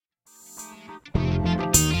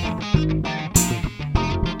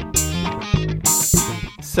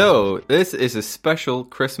So, this is a special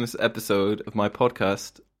Christmas episode of my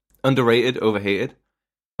podcast, Underrated, Overhated,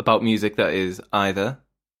 about music that is either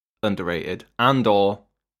underrated and or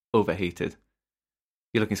overhated.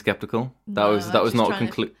 You're looking skeptical? That was not a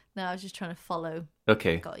conclusion. No, I was just trying to follow.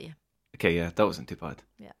 Okay. Got you. Okay, yeah, that wasn't too bad.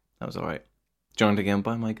 Yeah. That was alright. Joined again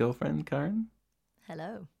by my girlfriend, Karen.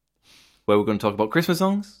 Hello. Where we're going to talk about Christmas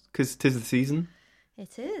songs, because 'tis the season.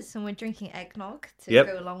 It is, and we're drinking eggnog to Yep.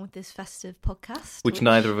 go along with this festive podcast. Which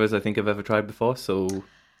neither of us, I think, have ever tried before, so...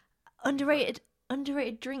 Underrated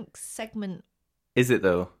drinks segment. Is it,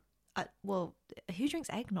 though? Well, who drinks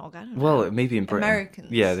eggnog? I don't know. Well, maybe in Britain.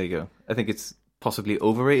 Americans. Yeah, there you go. I think it's possibly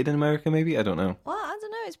overrated in America, maybe? I don't know. Well, I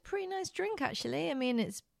don't know. It's a pretty nice drink, actually. I mean,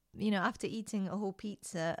 it's, after eating a whole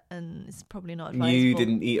pizza, and it's probably not advisable. You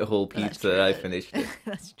didn't eat a whole But that's pizza, true. I finished it.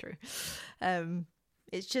 That's true.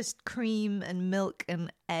 It's just cream and milk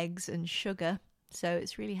and eggs and sugar, so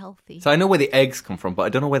it's really healthy. So I know where the eggs come from, but I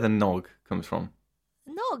don't know where the nog comes from.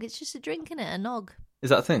 Nog, it's just a drink, innit? A nog. Is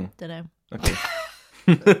that a thing? Don't know. Okay.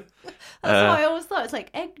 That's what I always thought. It's like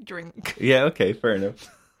egg drink. Yeah, okay, fair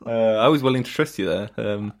enough. I was willing to trust you there.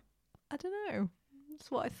 I don't know.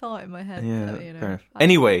 That's what I thought in my head. Yeah, but, fair enough.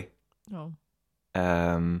 Anyway. Oh.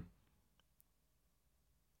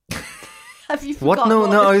 Have you what? forgotten No, what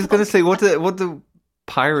I this was going to say, podcast- what the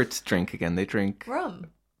pirates drink again? They drink... Rum.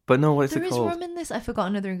 But no, what's There it is called? rum in this. I forgot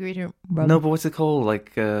another ingredient. Rum. No, but what's it called?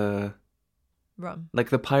 Like Rum.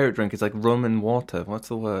 the pirate drink is like rum and water. What's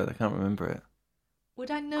the word? I can't remember it.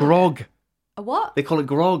 Would I know? Grog. A what? They call it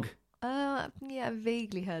grog. Yeah, I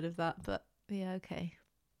vaguely heard of that, but yeah, okay.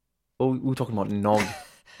 Oh, we were talking about nog.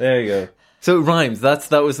 There you go. So it rhymes. That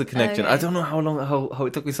was the connection. Okay. I don't know how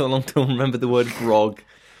it took me so long to remember the word grog.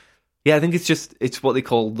 Yeah, I think it's what they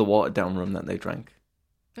call the watered down rum that they drank.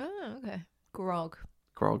 Oh, okay. Grog.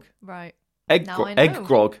 Grog. Right. Egg Now I egg know.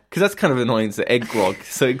 grog. Because that's kind of annoying to say egg grog.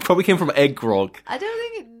 So it probably came from egg grog. I don't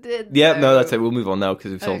think it did. Yeah, though. no, that's it. We'll move on now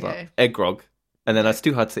because we've solved Okay. that. Egg grog. And then that's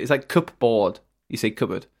too hard to say. It's like cupboard. You say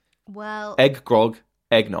cupboard. Well, Egg grog.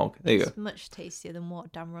 Eggnog. There you go. it's much tastier than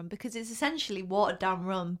watered down rum because it's essentially watered down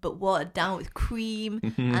rum, but watered down with cream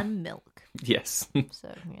and milk. Yes.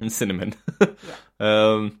 So, yeah. And cinnamon.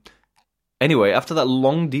 Anyway, after that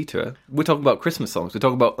long detour, we're talking about Christmas songs. We're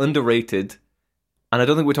talking about underrated, and I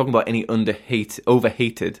don't think we're talking about any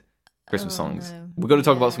overhated Christmas songs. no. We're going to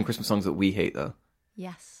talk about Yeah. some Christmas songs that we hate, though.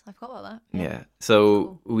 Yes, I forgot about that. Yeah.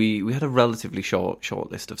 So we had a relatively short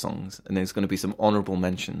list of songs, and there's going to be some honourable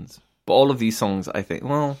mentions. But all of these songs, I think,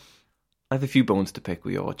 well, I have a few bones to pick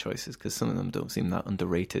with your choices because some of them don't seem that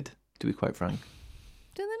underrated, to be quite frank.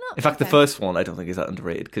 Do they not? In fact, the Okay. first one I don't think is that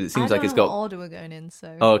underrated because it seems like it's I don't know got. what order we're going in,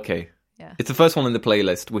 so. Oh, okay. Yeah. It's the first one in the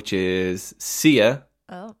playlist, which is Sia.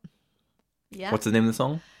 Oh. Yeah. What's the name of the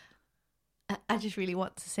song? I just really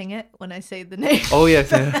want to sing it when I say the name. Oh,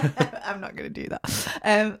 yes. I'm not going to do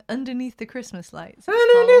that. Underneath the Christmas lights. it's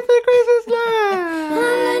Underneath called. the Christmas lights.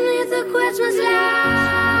 Underneath the Christmas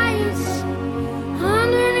lights,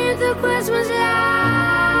 underneath the Christmas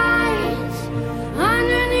lights,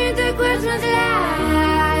 underneath the Christmas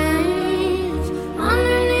lights,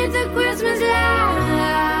 underneath the Christmas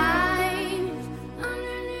lights,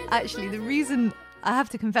 underneath the Actually, the reason I have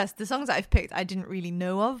to confess, the songs that I've picked, I didn't really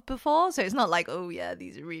know of before. So it's not like, oh yeah,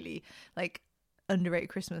 these are really like underrated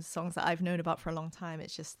Christmas songs that I've known about for a long time.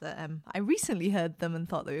 It's just that I recently heard them and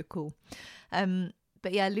thought they were cool.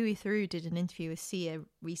 But yeah, Louis Theroux did an interview with Sia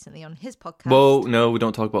recently on his podcast. Whoa, no, we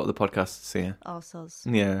don't talk about the podcast, Sia. Oh, soz.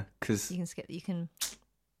 Yeah, because You can,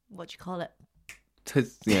 what do you call it?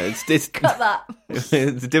 it's Cut that.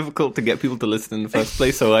 it's difficult to get people to listen in the first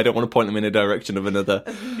place, so I don't want to point them in a direction of another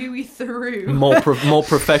Louis Theroux. more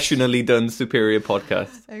professionally done, superior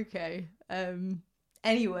podcast. Okay.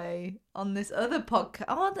 Anyway, on this other podcast,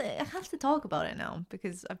 I have to talk about it now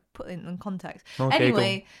because I've put it in context. Okay,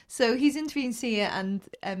 Anyway, so he's interviewing Sia, and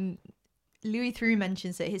Louis Theroux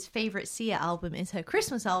mentions that his favourite Sia album is her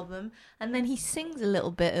Christmas album, and then he sings a little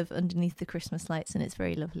bit of Underneath the Christmas Lights, and it's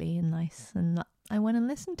very lovely and nice, and I went and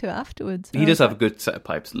listened to it afterwards. He does have a good set of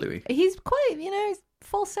pipes, Louis. He's quite, his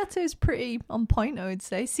falsetto is pretty on point, I would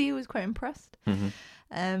say. Sia was quite impressed.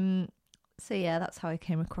 Mm-hmm. So yeah, that's how I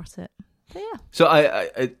came across it. So yeah. So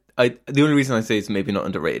I the only reason I say it's maybe not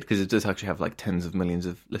underrated because it does actually have like tens of millions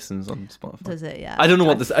of listens on Spotify. Does it? Yeah. I don't know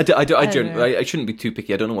what this. I don't know. shouldn't be too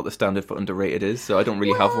picky. I don't know what the standard for underrated is, so I don't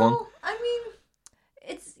really have one. I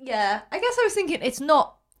mean, it's I guess I was thinking it's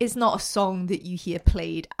not a song that you hear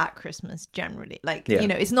played at Christmas generally. Like Yeah.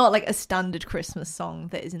 it's not like a standard Christmas song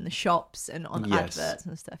that is in the shops and on Yes. adverts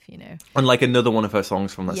and stuff. Unlike another one of her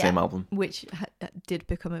songs from that Yeah. same album. Which did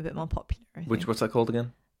become a bit more popular I Which think. what's that called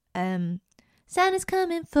again? Santa's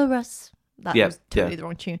coming for us. That Yeah, was totally yeah. the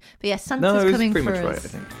wrong tune. But yeah, Santa's No, it was coming pretty for much us. right, I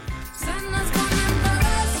think. Santa's coming for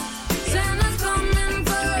us. Santa's coming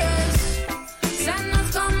for us.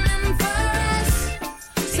 Santa's coming for us.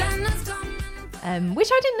 Santa's coming. Which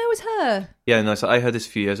I didn't know was her. Yeah, no, so I heard this a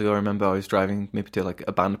few years ago. I remember I was driving maybe to like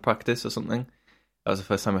a band practice or something. That was the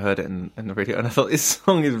first time I heard it in the radio, and I thought this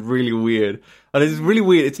song is really weird. And it's really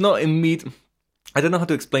weird. It's not immediate. I don't know how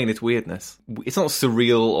to explain its weirdness. It's not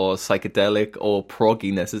surreal or psychedelic or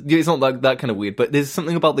progginess. It's not that kind of weird. But there's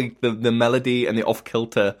something about the melody and the off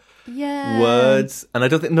kilter Yeah. words, and I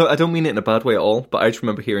don't mean it in a bad way at all. But I just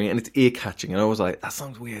remember hearing it, and it's ear catching, and I was like, that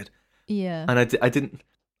sounds weird. Yeah. And I didn't.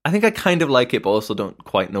 I think I kind of like it, but also don't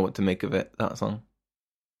quite know what to make of it. That song.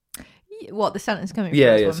 What, the Santa's coming for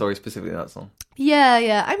Yeah, us yeah. one? Sorry, specifically that song.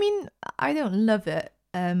 Yeah. I mean, I don't love it.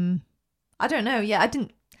 I don't know. Yeah, I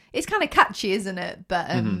didn't. It's kind of catchy, isn't it? But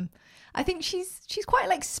I think she's quite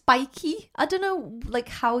like spiky. I don't know like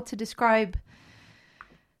how to describe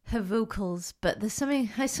her vocals, but there's something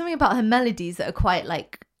about her melodies that are quite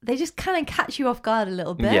like they just kind of catch you off guard a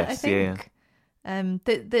little bit. Yes, I think.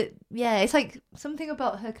 yeah. It's like something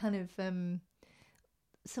about her kind of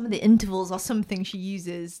some of the intervals or something she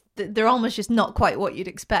uses. They're almost just not quite what you'd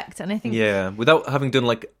expect, and I think Yeah, without having done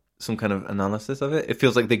like some kind of analysis of it, it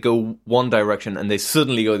feels like they go one direction and they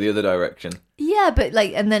suddenly go the other direction. yeah, but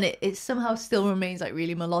like, and then it somehow still remains like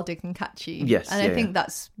really melodic and catchy. Yes, and yeah, I think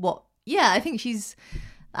that's what. Yeah, I think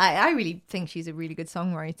I really think she's a really good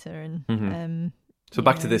songwriter, and So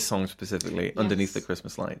back to yeah. this song specifically, Underneath Yes. the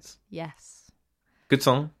Christmas Lights. Yes, Good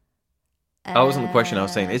song. That wasn't the question I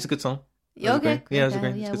was saying. It's a good song. Yeah, It's okay. great. Yeah, it's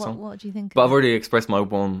okay, great. It's a good what, song. What do you think? But I've already expressed my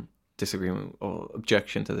one disagreement or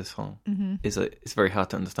objection to this song. Is that it's very hard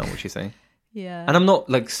to understand what she's saying. Yeah, And I'm not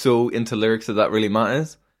like so into lyrics that really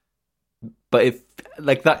matters. But if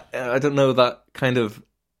like that, I don't know, that kind of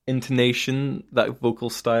intonation, that vocal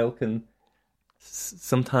style can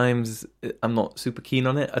sometimes I'm not super keen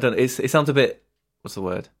on it. I don't know. It sounds a bit, what's the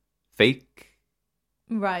word? Fake?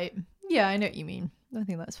 right. Yeah, I know what you mean. I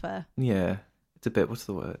think that's fair. Yeah. It's a bit, what's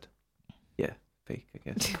the word? Yeah, fake, I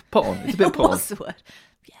guess. Put on. It's a bit put on. What's the word?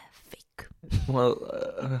 Yeah, fake.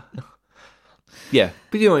 Well, yeah,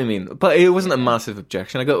 but you know what I mean. But it wasn't a massive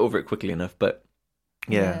objection. I got over it quickly enough. But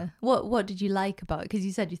yeah, What did you like about it? Because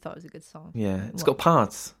you said you thought it was a good song. yeah, it's What- got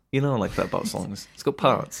parts. You know, I like that about songs. It's got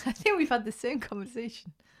parts. I think we've had the same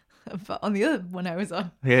conversation about on the other one I was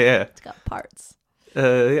on. Yeah. It's got parts.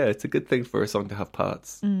 Yeah, it's a good thing for a song to have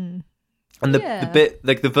parts. Mm. And the Yeah. bit,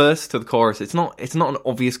 like the verse to the chorus, it's not an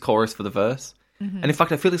obvious chorus for the verse. Mm-hmm. And in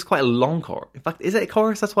fact, I feel it's quite a long chorus. In fact, is it a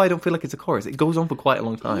chorus? That's why I don't feel like it's a chorus. It goes on for quite a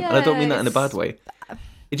long time. And I don't mean that in a bad way.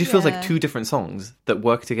 It just feels like yeah. two different songs that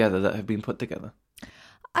work together that have been put together.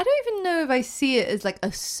 I don't even know if I see it as like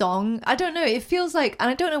a song. I don't know. It feels like, and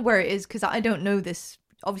I don't know where it is because I don't know this.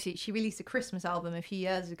 Obviously, she released a Christmas album a few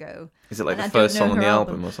years ago. Is it like And the I don't first know song on her the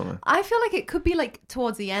album or something? I feel like it could be like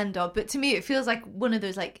towards the end of, but to me it feels like one of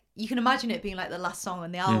those like you can imagine it being like the last song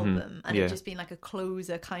on the album and yeah. it just being like a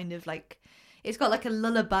closer kind of like it's got like a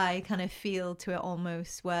lullaby kind of feel to it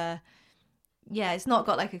almost where yeah it's not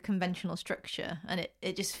got like a conventional structure and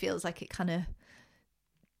it just feels like it kind of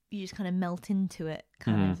you just kind of melt into it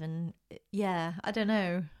kind of and yeah I don't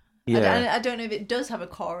know. Yeah. I don't know if it does have a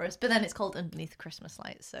chorus, but then it's called Underneath the Christmas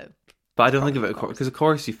Lights, so But I don't think of it a chorus because a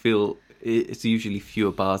chorus you feel it's usually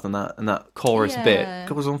fewer bars than that, and that chorus Yeah. bit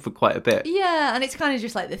goes on for quite a bit. yeah, and it's kind of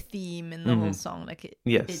just like the theme in the whole song, like it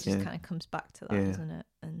Yes, it just yeah. kind of comes back to that, Yeah. doesn't it?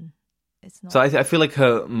 And it's not. So I feel like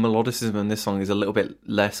her melodicism in this song is a little bit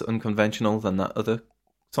less unconventional than that other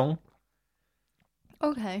song.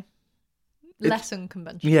 Okay, less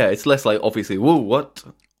unconventional. Yeah, it's less like obviously, whoa, what?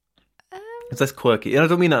 It's less quirky, and I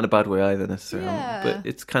don't mean that in a bad way either necessarily. Yeah. But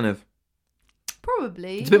it's kind of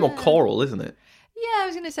Probably. it's a bit more yeah. choral, isn't it? Yeah, I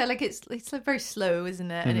was gonna say like it's like very slow,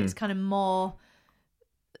 isn't it? And it's kind of more.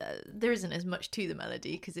 There isn't as much to the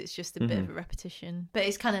melody because it's just a bit of a repetition, but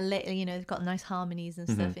it's kind of you know, it's got nice harmonies and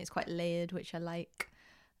stuff. And it's quite layered, which I like.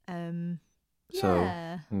 So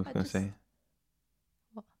Yeah, I'm I going to just- say,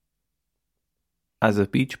 What? as a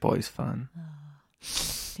Beach Boys fan.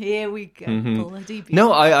 Here we go. Bloody beat.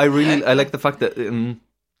 No, I really I like the fact that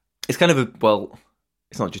it's kind of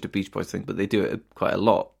it's not just a Beach Boys thing, but they do it quite a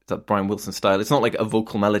lot. It's that Brian Wilson style. It's not like a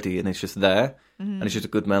vocal melody and it's just there and it's just a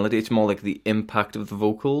good melody. It's more like the impact of the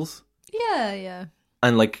vocals. Yeah.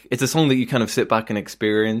 And like it's a song that you kind of sit back and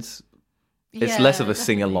experience. It's Yeah, less of a definitely.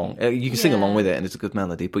 sing along. You can sing along Yeah. with it and it's a good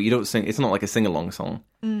melody, but you don't sing. It's not like a sing along song.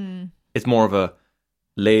 Mm. It's more of a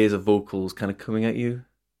layers of vocals kind of coming at you.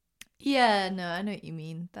 Yeah, no, I know what you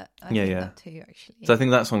mean. I Yeah, think yeah. that too, actually. So I think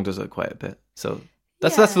that song does it quite a bit. So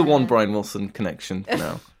That's the one Yeah. Brian Wilson connection for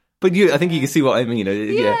now. But I think you can see what I mean.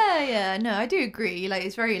 Yeah. Yeah, no, I do agree. Like,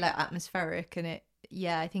 it's very like atmospheric, and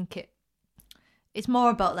I think it's more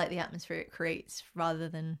about like the atmosphere it creates rather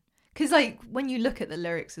than because like when you look at the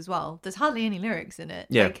lyrics as well, there's hardly any lyrics in it.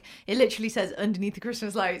 Yeah. Like it literally says underneath the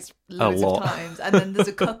Christmas lights loads lot. of times, and then there's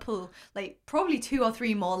a couple, like probably 2 or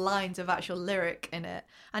 3 more lines of actual lyric in it,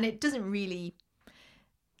 and it doesn't really.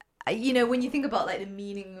 When you think about like the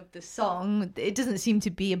meaning of the song, it doesn't seem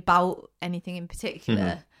to be about anything in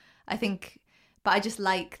particular. I think, but I just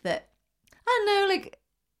like that. I don't know, like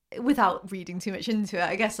without reading too much into it,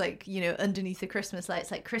 I guess like underneath the Christmas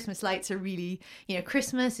lights, like Christmas lights are really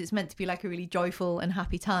Christmas is meant to be like a really joyful and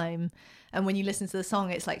happy time, and when you listen to the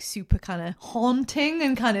song, it's like super kind of haunting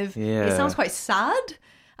and kind of it sounds quite sad.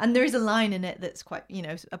 And there is a line in it that's quite,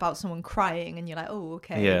 about someone crying, and you're like, oh,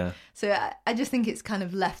 okay. Yeah. So I just think it's kind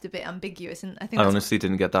of left a bit ambiguous, and I think I honestly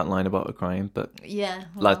didn't get that line about her crying, but yeah,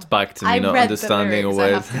 well, that's back to me I not read understanding the a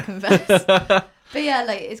lyrics, word. I have to confess. But yeah,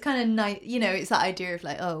 like it's kind of nice, it's that idea of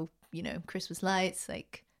like, oh, Christmas lights,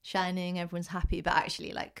 like shining, everyone's happy, but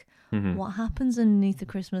actually, like, what happens underneath the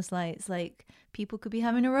Christmas lights? Like, people could be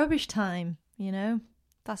having a rubbish time,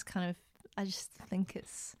 That's kind of, I just think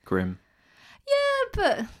it's Grim. yeah,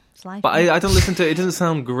 but it's life. But I don't listen to it. It doesn't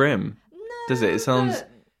sound grim, no, does it? It sounds.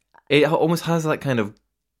 It almost has that kind of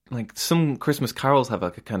like some Christmas carols have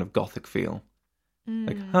like a kind of gothic feel,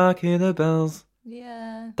 like hark hear the bells.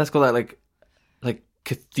 Yeah. That's got that like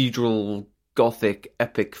cathedral gothic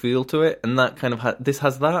epic feel to it, and that kind of this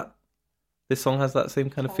has that. This song has that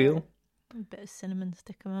same kind of feel. A bit of cinnamon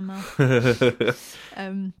stick in my mouth. Do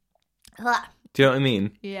Ah, you know what I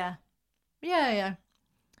mean? yeah. Yeah.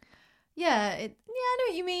 I know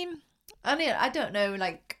what you mean. I don't know,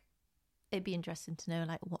 like, it'd be interesting to know,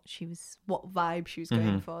 like, what vibe she was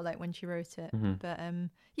going for, like, when she wrote it. But,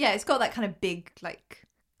 yeah, it's got that kind of big, like,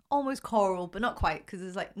 almost choral, but not quite, because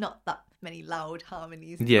there's, like, not that many loud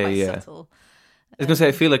harmonies. It's quite subtle. I was going to say,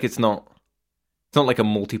 I feel like it's not like a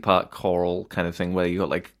multi-part choral kind of thing where you got,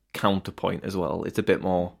 like, counterpoint as well. It's a bit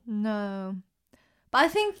more... No. But I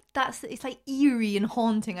think it's like eerie and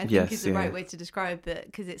haunting, I think is the right way to describe it,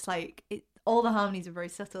 because it's like, all the harmonies are very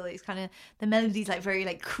subtle. It's kind of, the melody's like very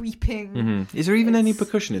like creeping. Is there even any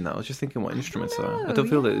percussion in that? I was just thinking what instruments there are. I don't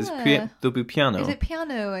feel that there'll be piano. Is it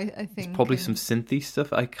piano, I think? There's probably some synthy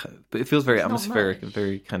stuff. But it feels very atmospheric and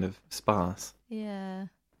very kind of sparse. Yeah.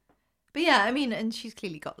 But yeah, I mean, and she's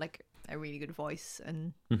clearly got like a really good voice,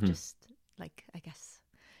 and just like, I guess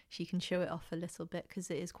she can show it off a little bit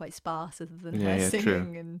because it is quite sparse other than her singing.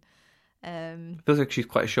 True. And it feels like she's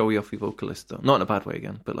quite a showy, offy vocalist, though. Not in a bad way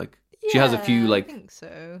again, but like she has a few like I think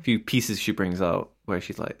so. few pieces she brings out where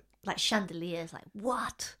she's like chandeliers, like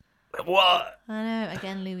what? What? I know.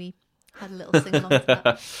 Again, Louis had a little sing along to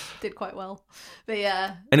that. Did quite well, but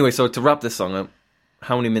yeah. Anyway, so to wrap this song up,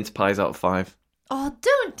 how many mince pies out of 5? Oh,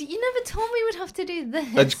 don't! You never told me we'd have to do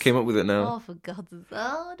this. I just came up with it now. Oh, for God's sake!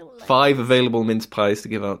 I don't like 5 available mince pies to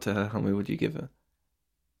give out to her. How many would you give her?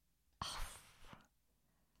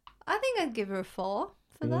 I think I'd give her a 4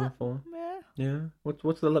 for that. 4. Yeah. Yeah.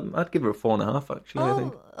 What's the? I'd give her a 4.5 actually. I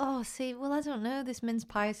think See, well, I don't know this mince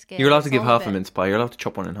pie scale. you're allowed to It's give all half bit- a mince pie. You're allowed to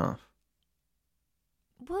chop one in half.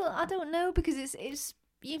 Well, I don't know because it's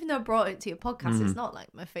even though I brought it to your podcast, it's not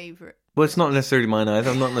like my favourite. Well, it's not necessarily mine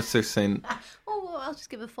either. I'm not necessarily saying. Oh, well, I'll just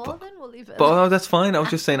give it a 4 then. We'll leave it. But that's fine. I was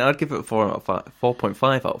just saying I'd give it a 4 out of 5,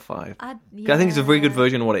 4.5 out of 5. I think it's a very good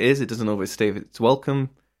version of what it is. It doesn't overstay its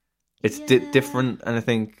welcome. It's different, and I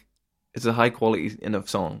think it's a high quality enough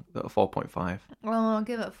song. That a 4.5. Well, I'll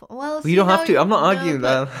give it a 4. Well, you don't have to. I'm not arguing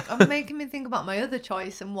but that. I'm making me think about my other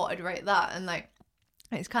choice and what I'd rate that, and like,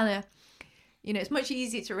 it's kind of, it's much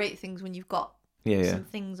easier to rate things when you've got some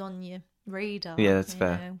things on your radar. Yeah, that's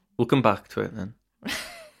fair. We'll come back to it then.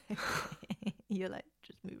 You're like,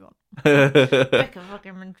 just move on. Pick a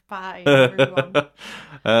fucking mince pie. Move on.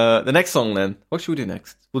 The next song then. What should we do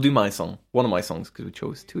next? We'll do my song. One of my songs because we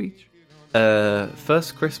chose 2 each.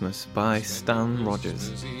 First Christmas by Stan Rogers.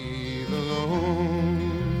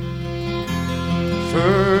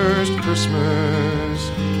 First Christmas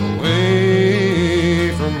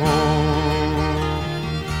away from home.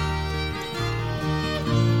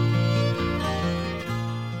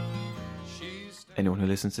 Anyone who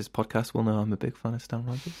listens to this podcast will know I'm a big fan of Stan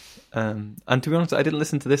Rogers. And to be honest, I didn't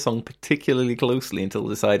listen to this song particularly closely until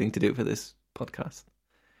deciding to do it for this podcast.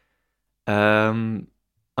 I'm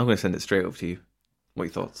going to send it straight over to you. What are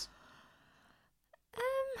your thoughts?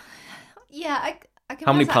 Yeah, I can.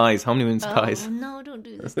 How many pies? How many mince pies? Oh, no, don't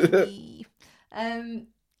do this to me.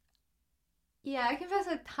 Yeah, I confess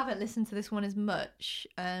I haven't listened to this one as much.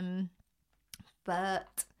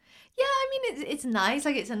 But Yeah, I mean it's nice.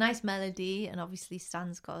 Like, it's a nice melody, and obviously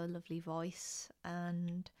Stan's got a lovely voice,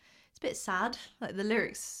 and it's a bit sad. Like, the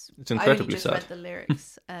lyrics, It's incredibly I only just sad. read the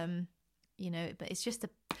lyrics, but it's just a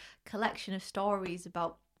collection of stories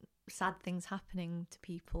about sad things happening to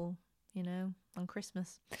people, on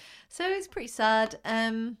Christmas. So it's pretty sad.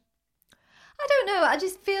 I don't know. I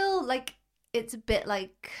just feel like it's a bit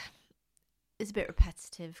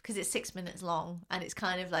repetitive because it's 6 minutes long, and it's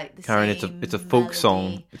kind of like the Karen, same it's a folk song.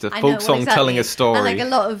 melody. It's a I folk know, song exactly. telling a story. And like a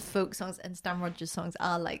lot of folk songs and Stan Rogers songs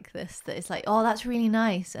are like this. That it's like, oh, that's really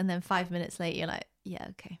nice, and then 5 minutes later, you're like, yeah,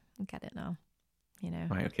 okay, I get it now.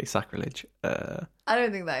 Right, okay, sacrilege. I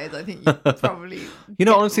don't think that is. I think you probably.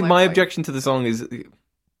 Honestly, my point. objection to the song is,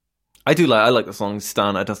 I like the song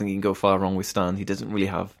Stan. I don't think you can go far wrong with Stan. He didn't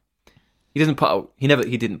put out. He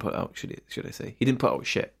didn't put out. Should I say? He didn't put out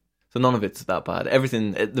shit. So none of it's that bad.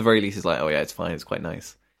 Everything at the very least is like, oh yeah, it's fine. It's quite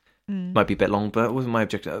nice. Might be a bit long, but it wasn't my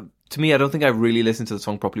objection. To me, I don't think I really listened to the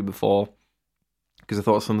song properly before, because I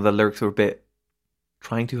thought some of the lyrics were a bit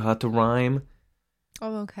trying too hard to rhyme.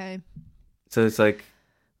 Oh, okay. So it's like,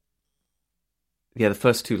 yeah, the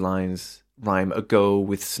first two lines rhyme a go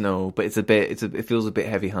with snow, but it feels a bit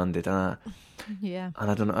heavy-handed. Yeah.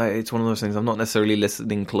 And I don't know, it's one of those things, I'm not necessarily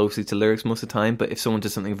listening closely to lyrics most of the time, but if someone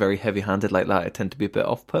does something very heavy-handed like that, I tend to be a bit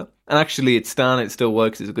off-put. And actually, it's Stan, it still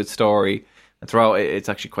works, it's a good story, and throughout it, it's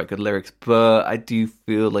actually quite good lyrics, but I do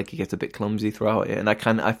feel like he gets a bit clumsy throughout it, and I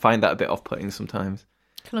find that a bit off-putting sometimes.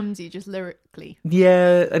 Clumsy, just lyrically.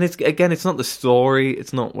 Yeah, and it's not the story,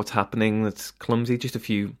 it's not what's happening that's clumsy, just a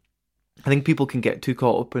few... I think people can get too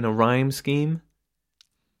caught up in a rhyme scheme.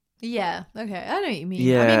 Yeah, okay, I know what you mean.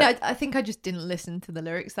 Yeah. I mean, I think I just didn't listen to the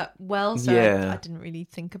lyrics that well, so Yeah. I didn't really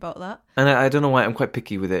think about that. And I don't know why, I'm quite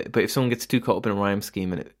picky with it, but if someone gets too caught up in a rhyme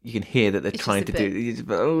scheme and you can hear that they're It's trying just to a do... bit- you just-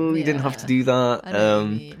 Oh, you didn't have to Yeah. do that. I know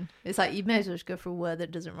what you mean. It's like, you may as well just go for a word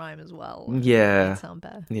that doesn't rhyme as well. Yeah. It'd sound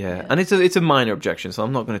better. Yeah, and it's a minor objection, so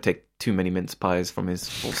I'm not going to take too many mince pies from his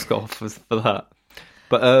full scoff for that.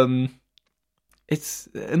 But it's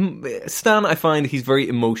Stan. I find he's very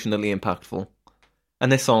emotionally impactful,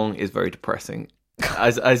 and this song is very depressing,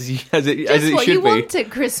 as it Just what should you be. want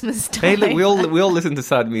at Christmas time. Hey, look, we all listen to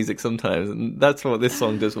sad music sometimes, and that's what this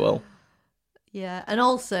song does well. Yeah, and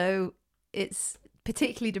also it's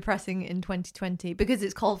particularly depressing in 2020 because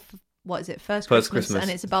it's called First Christmas,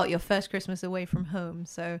 and it's about your first Christmas away from home.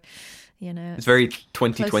 So, It's very close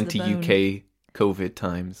 2020 to the bone. UK COVID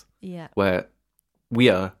times, Yeah, where we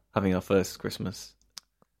are having our first Christmas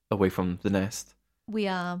away from the nest. we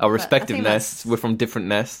are Our but respective I think nests. We're from different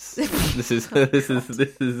nests. This is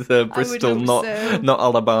Bristol, hope not so. not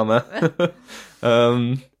Alabama.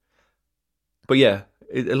 But yeah,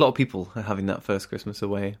 a lot of people are having that first Christmas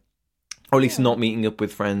away, or at least Yeah. not meeting up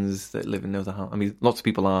with friends that live in other houses. I mean, lots of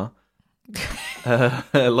people are.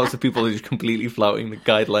 Lots of people are just completely flouting the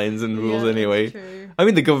guidelines and rules Yeah, that's anyway. true. I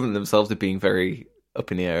mean, the government themselves are being very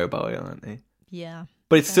up in the air about it, aren't they? Yeah,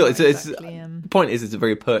 But it's still, They're it's exactly, the point is, it's a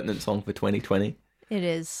very pertinent song for 2020. it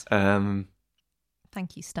is.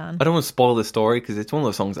 Thank you, Stan. I don't want to spoil the story because it's one of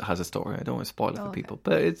those songs that has a story. I don't want to spoil it for Okay. people,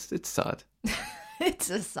 but it's sad. It's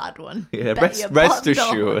a sad one. Yeah, Bet your rest bottom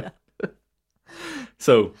assured. dollar.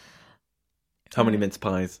 So, how many mince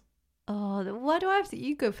pies? Oh, why do I have to?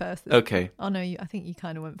 You go first. Okay, Oh no, I think you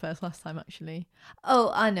kind of went first last time, actually.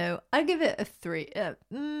 Oh, I know. I'd give it a 3.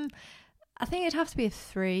 I think it'd have to be a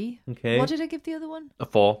 3. okay. What did I give the other one? A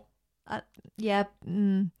 4. Yeah.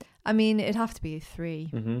 I mean, it'd have to be a 3.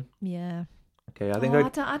 Mm-hmm. Yeah. Okay, I think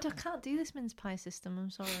I can't do this mince pie system. I'm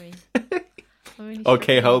sorry. I'm really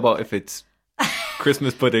Okay, how struggling. about if it's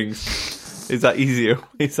Christmas puddings? Is that easier?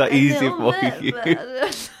 Is that A easier little for bit, you?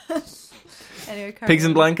 but- Anyway, carry Pigs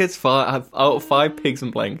and on. blankets. Out of 5 pigs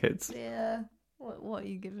and blankets. Yeah. What are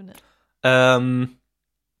you giving it? I'll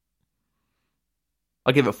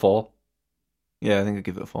give it a 4. Yeah, I think I'll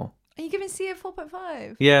give it a 4. Are you giving Sia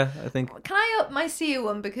 4.5? Yeah, I think. Can I up my Sia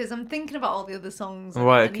one because I'm thinking about all the other songs and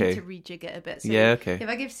Right, I okay. need to rejig it a bit. So Yeah, okay. if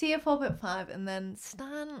I give Sia 4.5 and then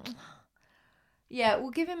Stan, yeah,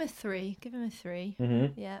 we'll give him a 3. Give him a 3.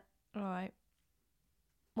 Mm-hmm. Yeah, all right.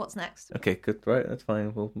 What's next? Okay, good. Right, that's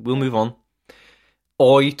fine. We'll move on.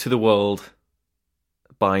 Oi to the World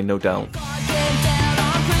by No Doubt.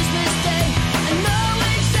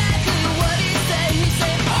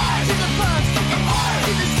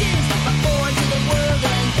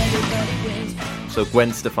 So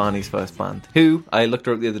Gwen Stefani's first band, who I looked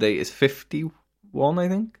her up the other day, is 51, I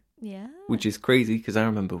think, Yeah. which is crazy because I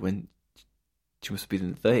remember when she must have been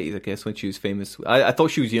in the 30s, I guess, when she was famous. I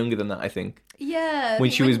thought she was younger than that, I think. Yeah.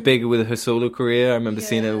 When she was bigger with her solo career, I remember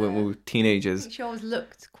seeing her when we were teenagers. She always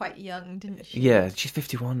looked quite young, didn't she? Yeah, she's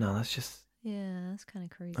 51 now. That's just Yeah, that's kind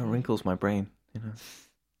of crazy. That wrinkles my brain. You know,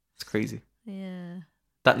 it's crazy. Yeah.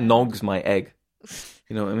 That nogs my egg.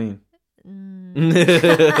 You know what I mean?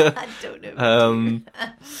 I don't know.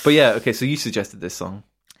 But yeah, okay. So you suggested this song.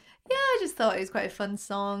 Yeah, I just thought it was quite a fun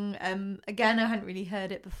song. Again, I hadn't really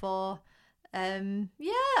heard it before.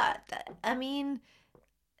 Yeah, I mean,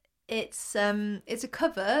 it's a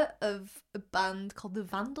cover of a band called the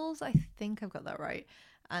Vandals. I think I've got that right.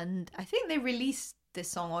 And I think they released this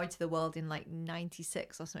song Oi to the World in like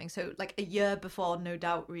 96 or something. So like a year before No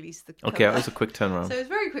Doubt released the cover. Okay, that was a quick turnaround. So it was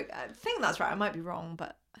very quick. I think that's right. I might be wrong,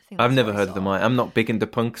 but I think I've that's never what I heard of them. saw. I'm not big into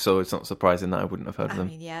punk, so it's not surprising that I wouldn't have heard of I them.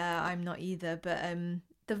 mean, yeah, I'm not either. But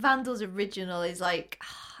the Vandals original is like,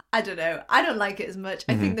 I don't know. I don't like it as much.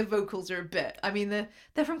 I think the vocals are a bit. I mean,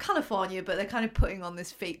 they're from California, but they're kind of putting on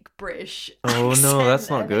this fake British. Oh no, accent, that's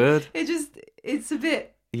not and good. It's a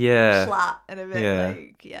bit Yeah. flat and a bit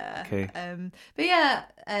Okay. But yeah,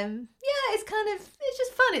 it's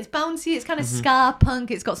just fun. It's bouncy. It's kind of ska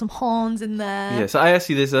punk. It's got some horns in there. Yeah, so I asked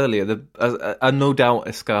you this earlier. Are No Doubt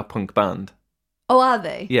a ska punk band? Oh, are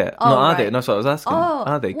they? Yeah. Oh, no, are they? right. That's what I was asking. Oh,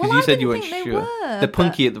 Are they? Because well, you I said you didn't weren't think they sure. were, They're but-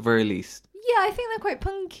 punky at the very least. Yeah, I think they're quite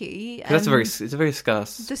punky. 'Cause it's a very ska.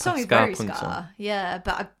 The song is ska very punk ska. song. Yeah,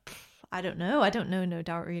 but I don't know. I don't know No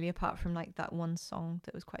Doubt really, apart from like that one song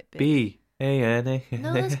that was quite big. B-A-N-A.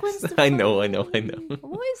 No, that's Gwen I know. Stefani.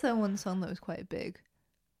 What is that one song that was quite big?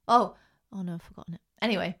 Oh no, I've forgotten it.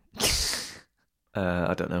 Anyway.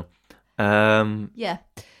 I don't know. Yeah.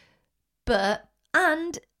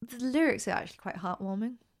 And the lyrics are actually quite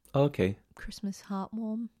heartwarming. Okay. Christmas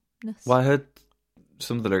heartwarmness. Well, I heard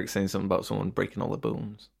some of the lyrics saying something about someone breaking all the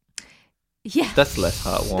bones. Yeah. That's less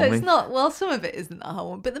heartwarming. It's not, well, some of it isn't that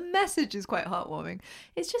heartwarming, but the message is quite heartwarming.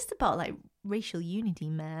 It's just about like racial unity,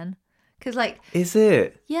 man. Because like, Is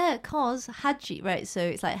it? yeah, cause Haji, right? So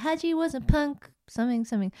it's like Haji was a punk,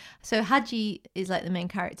 something. So Haji is like the main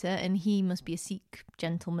character, and he must be a Sikh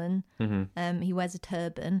gentleman. Mm-hmm. He wears a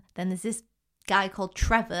turban. Then there's this guy called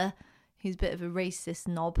Trevor, who's a bit of a racist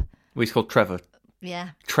knob. Well, he's called Trevor. Yeah.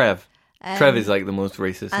 Trev. Trev is like the most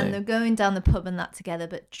racist And name. they're going down the pub and that together,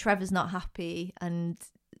 but Trevor's not happy, and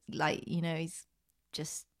like, you know, he's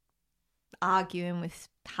just arguing with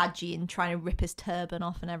Haji and trying to rip his turban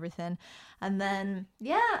off and everything. And then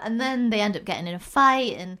they end up getting in a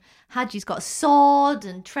fight, and Haji's got a sword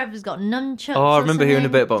and Trevor's got nunchucks. Oh, I or remember hearing a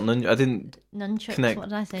something. bit about I didn't Nunchucks. connect- What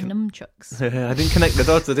did I say? Nunchucks. I didn't connect the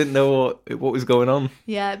dots. I didn't know what was going on.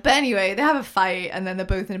 Yeah, but anyway, they have a fight, and then they're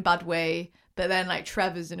both in a bad way. But then, like,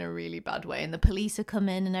 Trevor's in a really bad way, and the police are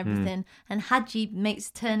coming and everything. And Haji makes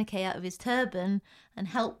a tourniquet out of his turban and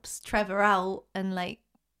helps Trevor out, and like,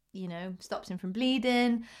 you know, stops him from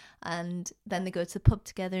bleeding. And then they go to the pub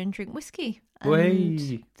together and drink whiskey. And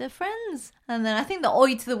Way. they're friends. And then I think the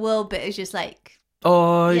Oi to the World bit is just like,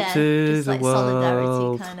 Oh, yeah, to just the like world.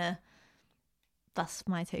 solidarity kind of. That's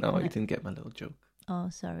my take No, on you it. didn't get my little joke. Oh,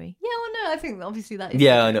 sorry. Yeah, well, no, I think obviously that is.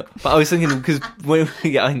 Yeah, I know. But I was thinking because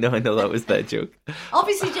yeah, I know that was their joke.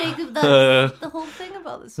 Obviously, Jacob, that's the whole thing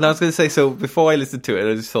about this. And I was going to say, so before I listened to it,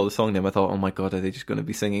 I just saw the song name. I thought, oh my god, are they just going to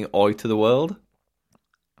be singing "Oi to the World"?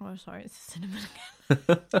 Oh, sorry, it's a cinnamon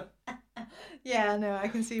again. Yeah, no, I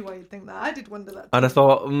can see why you'd think that. I did wonder that. And I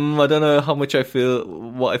thought, I don't know how much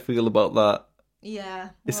what I feel about that. Yeah.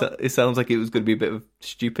 It sounds like it was going to be a bit of a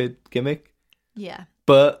stupid gimmick. Yeah.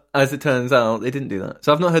 But as it turns out, they didn't do that.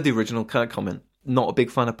 So I've not heard the original. Can't comment. Not a big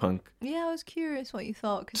fan of punk. Yeah, I was curious what you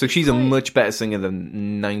thought. 'cause So it's she's a quite- much better singer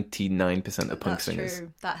than 99% of punk That's singers.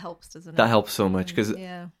 True. That helps, doesn't it? That helps so much because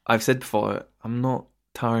Yeah. I've said before, I'm not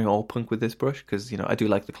tarring all punk with this brush because, you know, I do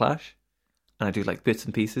like The Clash and I do like bits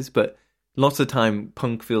and pieces, but lots of the time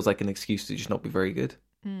punk feels like an excuse to just not be very good.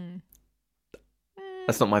 Mm.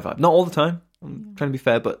 That's not my vibe. Not all the time. I'm trying to be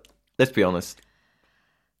fair, but let's be honest.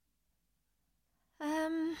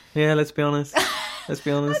 Yeah, let's be honest. Let's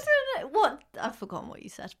be I honest. don't know what. I've forgotten what you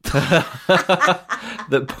said.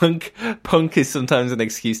 That punk is sometimes an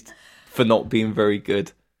excuse for not being very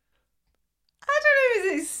good. I don't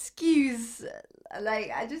know if it's an excuse.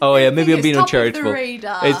 Like, I just. Oh, don't yeah, maybe think I'm being it's top of the uncharitable.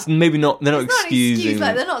 radar. It's maybe not. They're not It's not an excusing. excuse.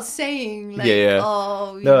 Like, they're not saying. Like, Yeah.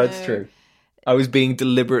 Oh, you No, know, it's true. I was being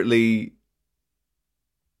deliberately.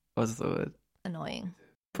 What's the word? Annoying.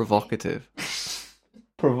 Provocative.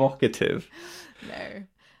 Provocative. No.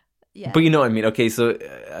 Yeah. But you know what I mean. Okay, so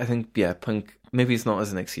I think punk. Maybe it's not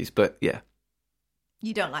as an excuse, but yeah,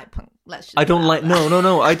 You don't like punk. Let's just. I don't put it like. out there.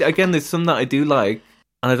 No. Again, there's some that I do like,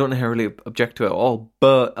 and I don't inherently object to it at all.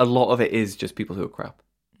 But a lot of it is just people who are crap.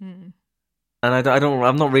 Mm. And I don't.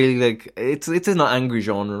 I'm not really like. It's an angry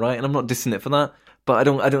genre, right? And I'm not dissing it for that. But I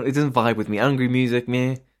don't. It doesn't vibe with me. Angry music,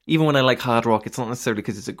 meh. Even when I like hard rock, it's not necessarily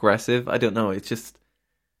because it's aggressive. I don't know. It's just.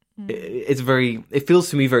 it feels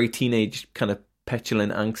to me very teenage, kind of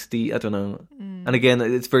petulant, angsty. I don't know. And again,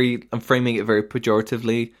 I'm framing it very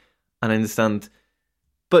pejoratively, and I understand.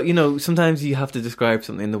 But, you know, sometimes you have to describe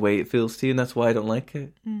something the way it feels to you, and that's why I don't like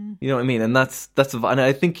it. You know what I mean? And and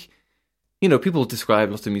I think, you know, people describe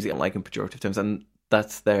lots of music I like in pejorative terms, and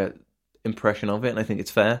that's their impression of it, and I think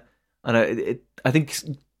it's fair. And I think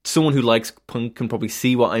someone who likes punk can probably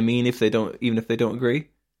see what I mean even if they don't agree.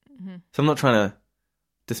 So I'm not trying to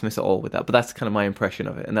dismiss it all with that, but that's kind of my impression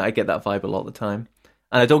of it, and I get that vibe a lot of the time.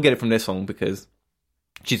 And I don't get it from this song because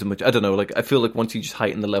she's I don't know, like I feel like once you just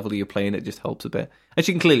heighten the level that you're playing, it just helps a bit. And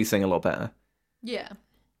she can clearly sing a lot better. Yeah.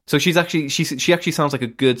 So she actually sounds like a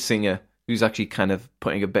good singer who's actually kind of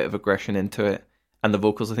putting a bit of aggression into it. And the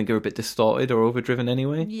vocals, I think, are a bit distorted or overdriven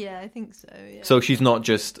anyway. Yeah, I think so. Yeah. So she's not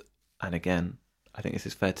just, and again, I think this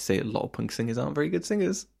is fair to say, a lot of punk singers aren't very good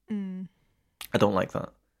singers. I don't like that.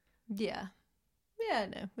 Yeah. Yeah,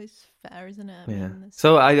 no, it's fair, isn't it? Yeah.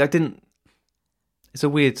 So I didn't. It's a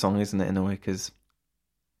weird song, isn't it, in a way, because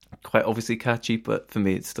quite obviously catchy, but for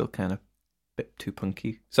me, it's still kind of a bit too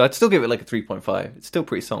punky. So I'd still give it like a 3.5. It's still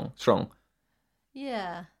pretty strong.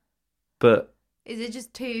 Yeah. But is it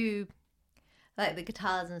just too, like the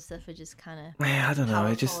guitars and stuff are just kind of? Yeah, I don't know.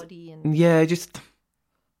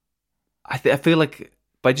 I feel like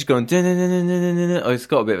by just going, it's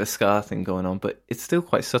got a bit of a ska thing going on, but it's still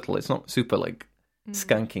quite subtle. It's not super like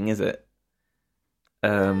skanking, is it?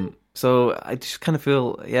 So I just kind of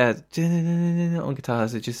feel, on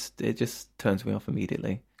guitars, it just turns me off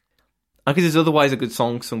immediately. Because it's otherwise a good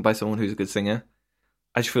song sung by someone who's a good singer.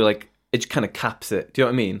 I just feel like it just kind of caps it. Do you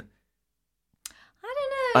know what I mean?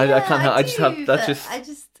 I don't know. I can't help. I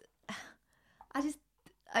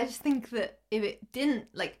just think that if it didn't,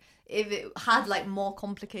 like, if it had like more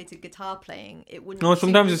complicated guitar playing, it wouldn't. No,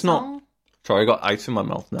 sometimes suit it's the song. not. Sorry, I got ice in my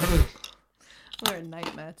mouth now. We're a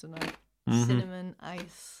nightmare tonight. Cinnamon,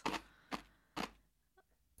 ice,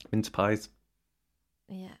 mince pies.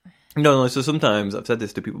 Yeah. No. So sometimes I've said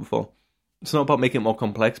this to people before. It's not about making it more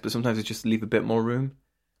complex, but sometimes it's just leave a bit more room.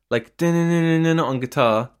 Like on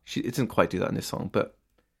guitar, it doesn't quite do that in this song, but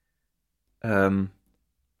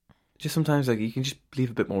just sometimes like you can just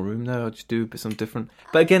leave a bit more room there, or just do something different.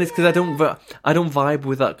 But again, it's because I don't vibe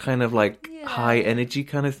with that kind of like high energy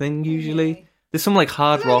kind of thing usually. Okay. There's some like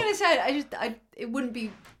hard rock. I'm gonna say, it wouldn't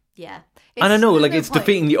be. Yeah. And I know, like, there's it's no point.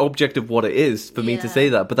 defeating the object of what it is for me to Yeah. say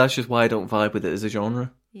that, but that's just why I don't vibe with it as a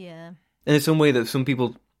genre. Yeah. And in some way that some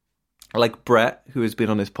people, like Brett, who has been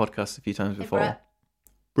on this podcast a few times Hey, before,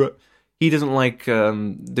 Brett, he doesn't like,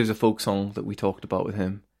 there's a folk song that we talked about with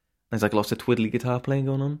him. There's like lots of twiddly guitar playing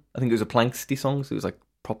going on. I think it was a Planksty song, so it was like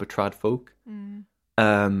proper trad folk.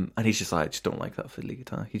 And he's just like, I just don't like that fiddly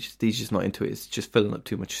guitar. He's just not into it. It's just filling up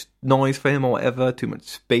too much noise for him or whatever, too much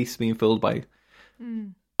space being filled by.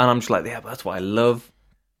 And I'm just like, yeah, but that's what I love.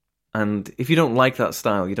 And if you don't like that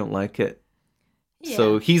style, you don't like it. Yeah.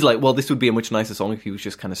 So he's like, well, this would be a much nicer song if he was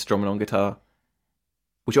just kind of strumming on guitar,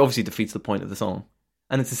 which obviously defeats the point of the song.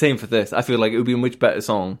 And it's the same for this. I feel like it would be a much better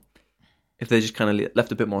song if they just kind of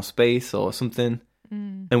left a bit more space or something,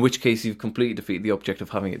 in which case you've completely defeated the object of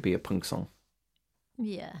having it be a punk song.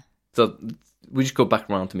 Yeah. So we just go back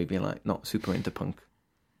around to me being like, not super into punk.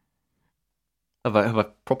 Have I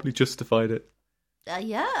properly justified it?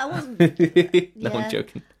 Yeah, I wasn't. No, I'm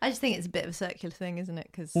joking. I just think it's a bit of a circular thing, isn't it?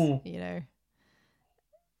 Because, you know,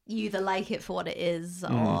 you either like it for what it is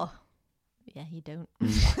or, you don't.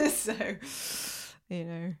 So, you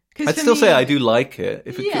know. I'd still say I do like it.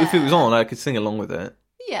 If it was on, I could sing along with it.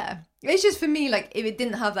 Yeah. It's just for me, like, if it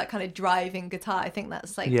didn't have that kind of driving guitar, I think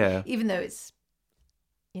that's like, even though it's,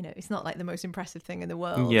 you know, it's not like the most impressive thing in the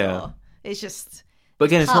world. Yeah. Or it's just. But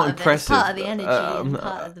again, it's not impressive. It's part of the energy and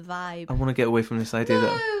part of the vibe. I want to get away from this idea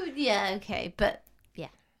that. Yeah, okay. But, yeah,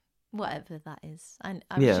 whatever that is. I'm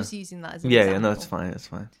just using that as an example. Yeah, no, it's fine. It's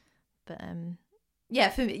fine. But, yeah,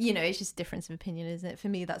 for me, you know, it's just a difference of opinion, isn't it? For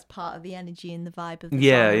me, that's part of the energy and the vibe of the song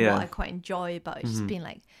and what I quite enjoy about it. Just being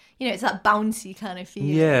like, you know, it's that bouncy kind of feeling.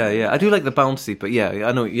 Yeah. I do like the bouncy, but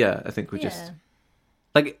I know, I think we're just...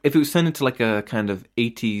 Like, if it was turned into like a kind of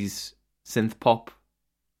 80s synth pop,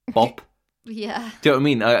 bop... Yeah. Do you know what I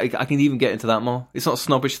mean? I can even get into that more. It's not a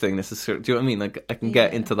snobbish thing necessarily. Do you know what I mean? Like, I can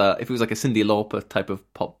get into that. If it was like a Cyndi Lauper type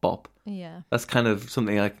of pop bop, that's kind of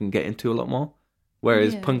something I can get into a lot more.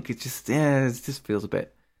 Whereas punk, it just feels a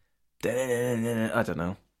bit. I don't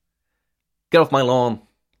know. Get off my lawn.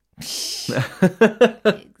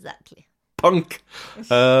 Exactly. Punk.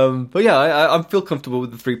 But yeah, I feel comfortable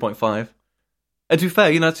with the 3.5. And to be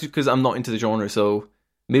fair, you know, that's because I'm not into the genre, so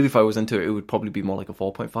maybe if I was into it, it would probably be more like a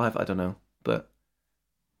 4.5. I don't know. But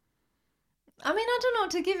I mean, I don't know what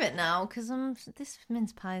what to give it now because this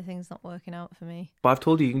mince pie thing's not working out for me. But I've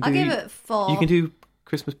told you, I'll give it 4. You can do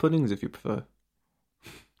Christmas puddings if you prefer.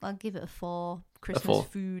 I'll give it a 4. Christmas 4.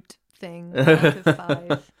 food thing out of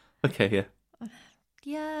 5. Okay, yeah.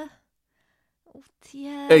 Yeah.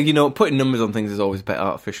 You know, putting numbers on things is always a bit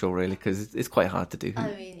artificial, really, because it's quite hard to do. I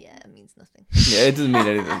mean, yeah, it means nothing. Yeah, it doesn't mean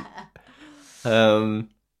anything.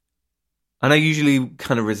 And I usually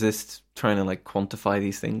kind of resist trying to like quantify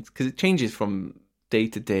these things because it changes from day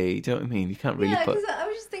to day. Do you know what I mean? You can't really Yeah, put. because I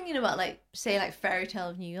was just thinking about like, say, like Fairy Tale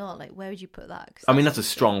of New York. Like, where would you put that? 'Cause I mean, that's a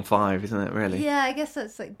strong 5, isn't it? Really? Yeah, I guess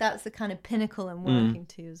that's the kind of pinnacle I'm working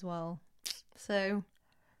to as well. So,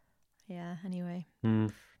 yeah. Anyway,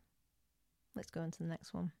 let's go on to the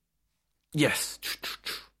next one. Yes.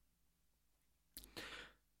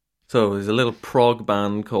 So there's a little prog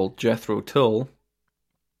band called Jethro Tull.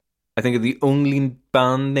 I think they're the only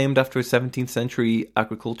band named after a 17th century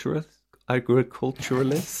agriculturalist. Are they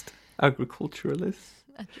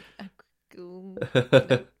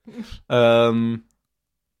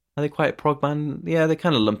quite a prog band? Yeah, they're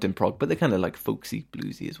kind of lumped in prog, but they're kind of like folksy,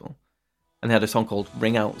 bluesy as well. And they had a song called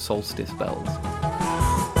Ring Out Solstice Bells.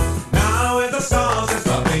 Now is the solstice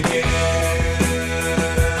of the year.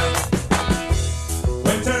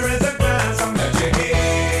 Winter is a glad song that you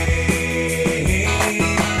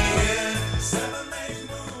hear. 7 days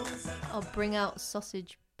moons. I'll bring out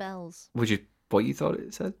sausage bells. What you thought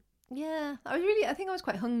it said? Yeah, I think I was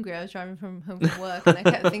quite hungry. I was driving home from work and I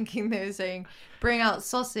kept thinking they were saying, bring out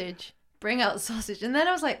sausage. And then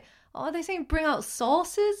I was like, oh, are they saying bring out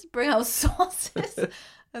sauces? Bring out sauces?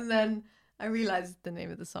 And then I realised the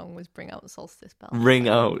name of the song was Bring Out Solstice Bells. Ring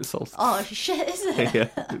Out Solstice. Oh, shit, is it? Yeah,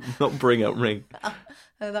 not Bring Out Ring.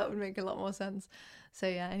 That would make a lot more sense. So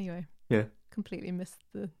yeah, anyway. Yeah. Completely missed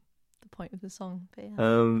the point of the song. But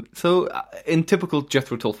yeah. So in typical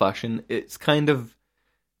Jethro Tull fashion, it's kind of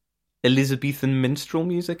Elizabethan minstrel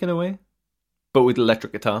music in a way, but with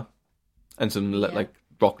electric guitar and some like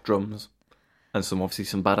rock drums and some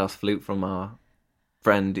badass flute from our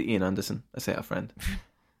friend Ian Anderson. I say our friend.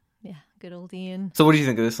 Yeah, good old Ian. So what do you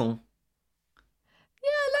think of this song? Yeah,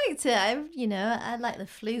 I liked it. I like the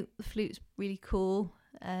flute. The flute's really cool.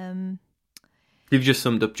 You've just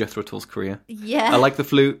summed up Jethro Tull's career. Yeah, I like the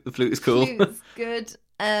flute. The flute is cool. Flute's good.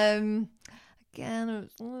 Again,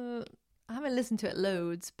 I haven't listened to it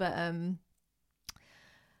loads, but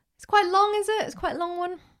it's quite long, is it? It's quite a long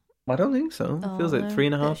one. I don't think so. It feels like no,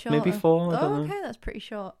 3.5, bit maybe shorter. 4. I don't know. Okay, that's pretty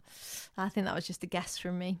short. I think that was just a guess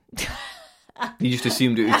from me. You just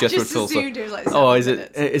assumed it was I Jethro just Tull. assumed it was like 7 is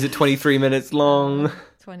minutes. it 23 minutes long?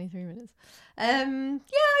 23 minutes. Yeah,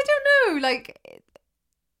 I don't know. Like,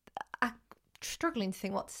 I'm struggling to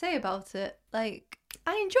think what to say about it. Like,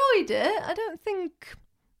 I enjoyed it. I don't think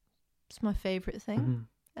it's my favourite thing.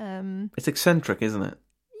 It's eccentric, isn't it?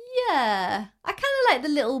 Yeah, I kind of like the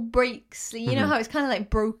little breaks. You know how it's kind of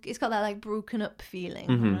like it's got that like broken up feeling.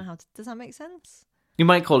 I don't know how does that make sense? You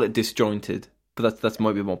might call it disjointed, but that's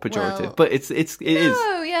might be more pejorative. Well, but it is.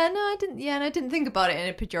 Oh yeah, no, I didn't. Yeah, and I didn't think about it in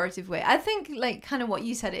a pejorative way. I think like kind of what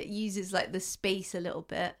you said. It uses like the space a little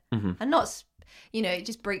bit, and not. It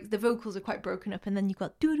just breaks. The vocals are quite broken up, and then you've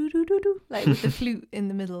got do do do do do like with the flute in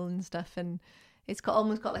the middle and stuff, and it's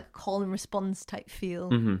almost got like a call and response type feel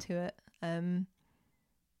to it.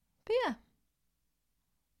 But yeah,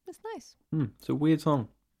 it's nice. It's a weird song.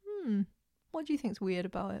 What do you think's weird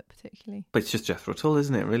about it particularly? But it's just Jethro Tull,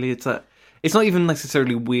 isn't it? Really, it's not even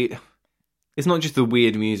necessarily weird. It's not just the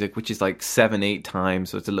weird music, which is like 7-8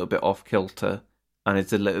 times, so it's a little bit off kilter, and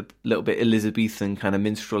it's a little bit Elizabethan kind of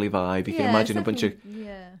minstrelly vibe. You can imagine a bunch of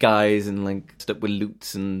guys and like stuck with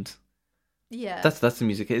lutes and that's the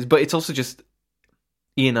music it is. But it's also just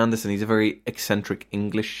Ian Anderson. He's a very eccentric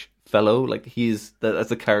English fellow. Like that's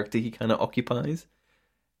the character he kind of occupies,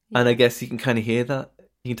 and I guess you can kind of hear that.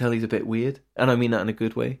 You can tell he's a bit weird, and I mean that in a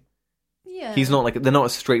good way. Yeah, he's not they're not a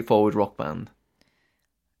straightforward rock band.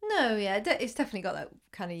 No, yeah, it's definitely got that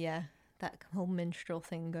kind of that whole minstrel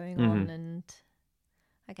thing going on, and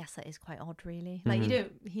I guess that is quite odd, really. Like you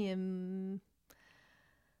don't hear,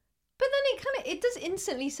 but then it does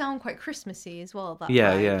instantly sound quite Christmassy as well. That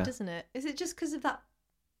vibe, doesn't it? Is it just because of that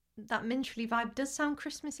minstrelly vibe does sound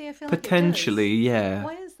Christmassy? I feel potentially, like it does. yeah.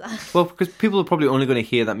 Why is that? Well, because people are probably only going to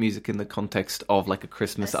hear that music in the context of like a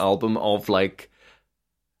Christmas album of like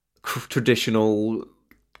traditional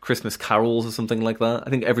Christmas carols or something like that. I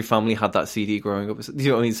think every family had that CD growing up. You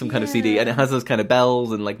know what I mean? Some kind of CD, and it has those kind of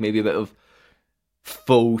bells and like maybe a bit of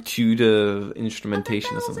faux Tudor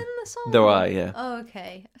instrumentation or something. In the song? There are, yeah. Oh,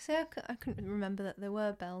 okay. See, I couldn't remember that there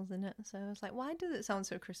were bells in it, so I was like, why does it sound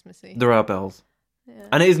so Christmassy? There are bells. Yeah.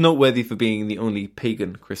 And it is noteworthy for being the only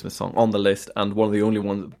pagan Christmas song on the list, and one of the only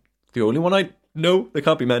ones. The only one I know. There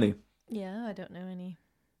can't be many. Yeah, I don't know any.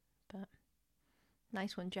 But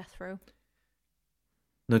nice one, Jethro.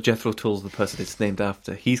 No, Jethro Tull's the person it's named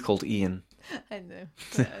after. He's called Ian. I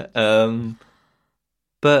know.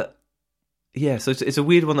 But yeah, so it's a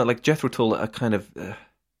weird one that like Jethro Tull are kind of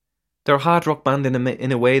they're a hard rock band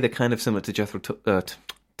in a way. They're kind of similar to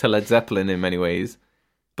to Led Zeppelin in many ways,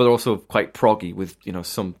 but they're also quite proggy with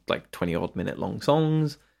some like 20-odd minute long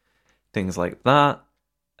songs, things like that.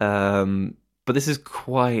 But this is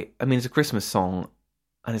quite. I mean, it's a Christmas song,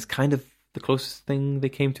 and it's kind of the closest thing they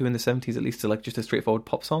came to in the 70s, at least, to like just a straightforward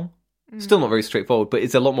pop song. Still not very straightforward, but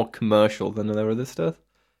it's a lot more commercial than their other stuff.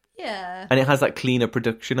 Yeah. And it has that cleaner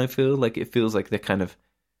production, I feel. Like, it feels like they're kind of...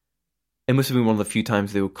 It must have been one of the few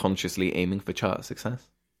times they were consciously aiming for chart success.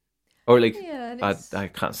 Or, like, Yeah, I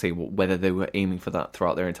can't say whether they were aiming for that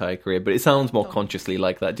throughout their entire career, but it sounds more consciously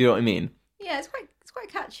like that. Do you know what I mean? Yeah, it's quite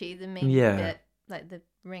catchy, the main Yeah. bit. Like, the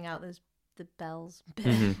ring out the bells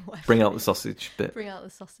bit. whatever. Bring out the sausage bit. Bring out the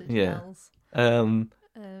sausage Yeah. bells.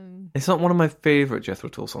 It's not one of my favourite Jethro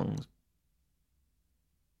Tull songs.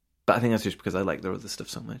 But I think that's just because I like their other stuff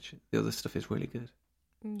so much. The other stuff is really good.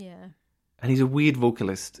 Yeah. And he's a weird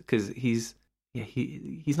vocalist because he's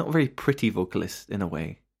not a very pretty vocalist in a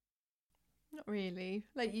way. Not really.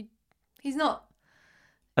 Like, he's not...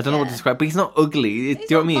 I don't know what to describe, but he's not ugly. Do you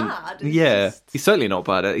know what I mean? Bad, it's Yeah, just- he's certainly not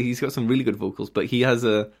bad. He's got some really good vocals, but he has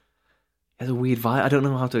a weird vibe. I don't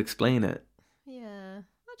know how to explain it. Yeah.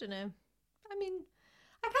 I don't know. I mean,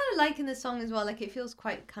 I kind of like in the song as well. Like, it feels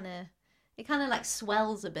quite kind of... It kind of like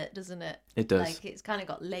swells a bit, doesn't it? It does. Like, it's kind of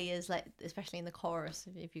got layers, like, especially in the chorus,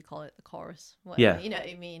 if you call it the chorus. Whatever, Yeah. You know what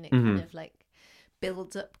I mean? It kind of like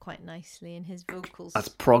builds up quite nicely, and his vocals That's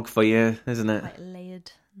prog for you, isn't it? quite layered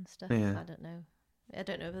and stuff. Yeah. I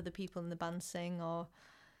don't know if other people in the band sing or...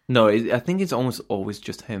 No, I think it's almost always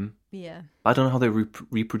just him. Yeah. I don't know how they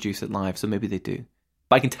reproduce it live, so maybe they do.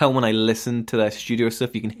 But I can tell when I listen to their studio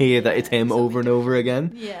stuff, you can hear that it's him something over and over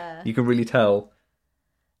again. Yeah. You can really tell.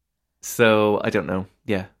 So, I don't know.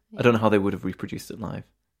 Yeah. I don't know how they would have reproduced it live.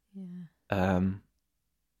 Yeah.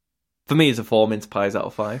 For me, it's a 4 mince pies out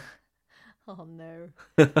of 5. Oh, no.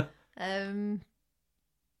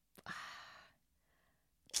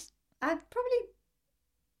 I'd probably...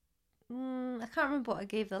 I can't remember what I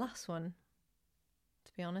gave the last one,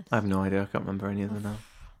 to be honest. I have no idea. I can't remember any of them now.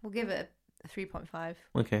 We'll give it a 3.5.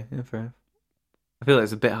 Okay, yeah, fair enough. I feel like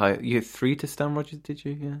it's a bit high. You gave 3 to Stan Rogers, did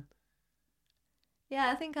you? Yeah. Yeah,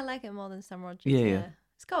 I think I like it more than Sam Rogers. Yeah.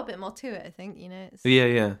 It's got a bit more to it, I think, It's Yeah.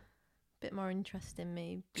 a bit more interesting,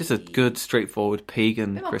 maybe. Just a good, straightforward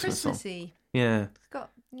pagan a bit more Christmas song. Christmassy. Yeah. It's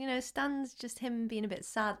got, Stan's just him being a bit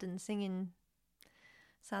sad and singing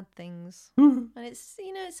sad things. And it's,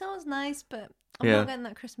 it sounds nice, but I'm Yeah. not getting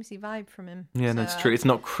that Christmassy vibe from him. Yeah, no, it's true. It's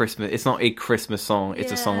not Christmas. It's not a Christmas song.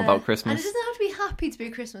 It's a song about And it Christmas. doesn't have to be happy to be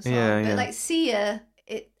a Christmas song. Yeah, but yeah. like Sia,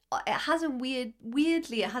 it has a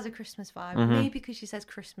weirdly, it has a Christmas vibe. Maybe because she says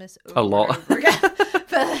Christmas over lot. and over again.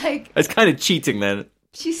 But like, It's kind of cheating then.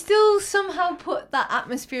 she still somehow put that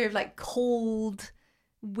atmosphere of like cold,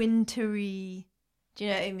 wintry, do you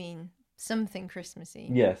know what I mean? Something Christmassy.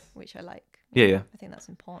 Yes. Which I like. Yeah. I think that's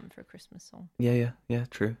important for a Christmas song. Yeah.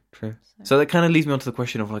 True. So that kind of leads me on to the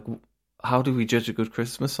question of like, how do we judge a good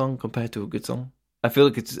Christmas song compared to a good song? I feel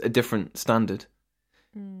like it's a different standard.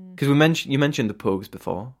 Because you mentioned the Pogues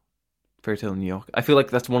before, Fairy Tale in New York. I feel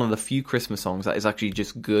like that's one of the few Christmas songs that is actually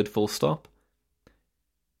just good, full stop.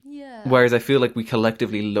 Yeah. Whereas I feel like we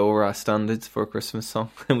collectively lower our standards for a Christmas song,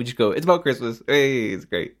 and we just go, "It's about Christmas. Hey, it's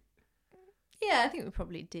great." Yeah, I think we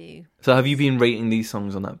probably do. So have you been rating these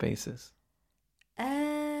songs on that basis?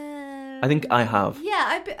 I think I have. Yeah,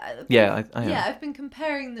 I I yeah, have. I've been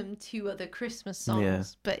comparing them to other Christmas songs, Yeah.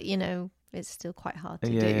 but it's still quite hard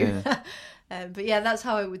to Yeah, do. But yeah, that's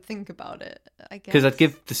how I would think about it, I guess. Because I'd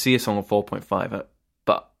give the Sia song a 4.5,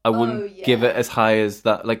 but I wouldn't yeah. give it as high as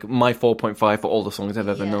that. Like my 4.5 for all the songs I've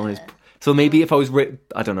ever known is. Yeah. So maybe if I was,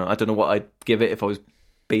 I don't know what I'd give it if I was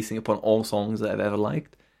basing upon all songs that I've ever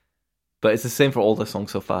liked. But it's the same for all the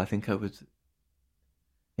songs so far. I think I would.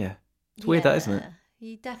 Yeah, it's weird, that isn't it?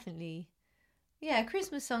 You definitely. Yeah,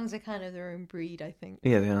 Christmas songs are kind of their own breed, I think.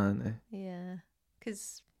 Yeah, they are, aren't they? Yeah,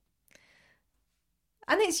 because.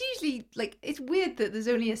 And it's usually like it's weird that there's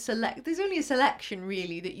only a selection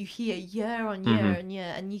really that you hear year on year and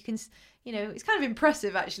year, and you can it's kind of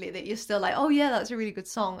impressive actually that you're still like, oh yeah, that's a really good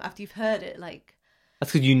song after you've heard it. Like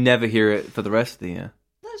That's because you never hear it for the rest of the year.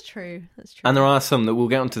 that's true. And there are some that we'll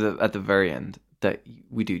get onto at the very end that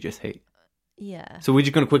we do just hate. Yeah. So we're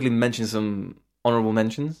just going to quickly mention some honourable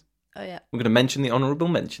mentions. Oh yeah. We're going to mention the honourable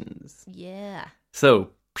mentions. Yeah.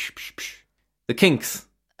 So, the Kinks,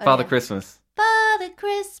 Father yeah. Christmas. Father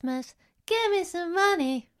Christmas, give me some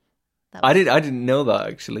money. That I was- didn't know that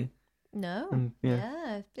actually. No. yeah.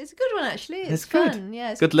 Yeah. It's a good one, actually. It's good. fun.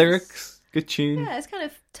 Yeah. It's Good lyrics, good tune. Yeah, it's kind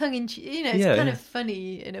of tongue in cheek. You know, it's Yeah, kind yeah. of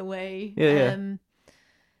funny in a way. Yeah, yeah.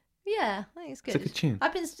 Yeah, I think it's good. It's a good tune.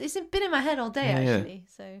 It's been in my head all day, Yeah, yeah. actually.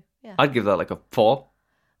 So, yeah. I'd give that like a 4.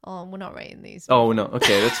 Oh, we're not rating these. Oh no,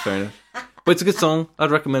 okay, that's fair enough. But it's a good song. I'd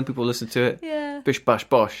recommend people listen to it. Yeah. Bish Bash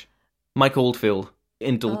Bosh, Mike Oldfield,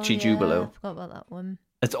 In Dulce Oh, yeah, Jubilo. I forgot about that one.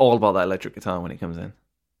 It's all about that electric guitar when it comes in.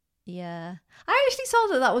 Yeah. I actually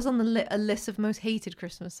saw that was on a list of most hated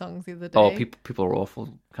Christmas songs the other day. Oh, people are awful.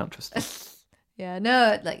 Can't trust them. Yeah,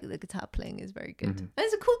 no, like the guitar playing is very good. And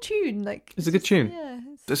it's a cool tune. Like It's a good tune.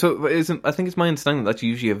 Yeah. So I think it's my understanding that's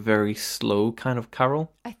usually a very slow kind of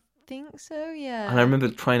carol. I think so, yeah. And I remember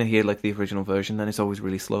trying to hear like the original version, and it's always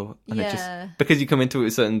really slow. And it Yeah. just because you come into it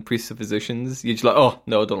with certain presuppositions, you're just like, oh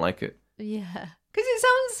no, I don't like it. Yeah. Because it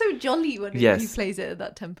sounds so jolly when Yes. he plays it at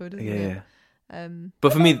that tempo, doesn't Yeah, it? yeah.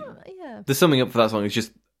 But for me, Yeah. the summing up for that song is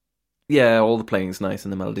just, yeah, all the playing's nice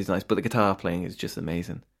and the melody's nice, but the guitar playing is just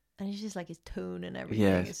amazing. And it's just like his tone and everything.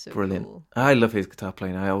 Yeah, is it's so brilliant. Cool. I love his guitar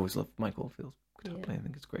playing. I always love Mike Oldfield's guitar Yeah. playing. I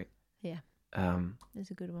think it's great. Yeah.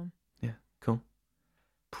 It's a good one. Yeah, cool.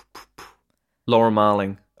 Laura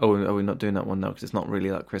Marling. Oh, are we not doing that one now? Because it's not really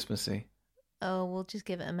that Christmassy. Oh, we'll just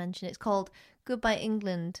give it a mention. It's called Goodbye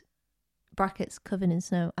England, brackets, covered in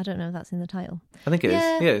snow. I don't know if that's in the title. I think it is.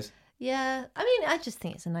 Yeah. Yeah, it is. Yeah, I mean, I just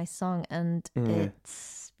think it's a nice song, and Mm.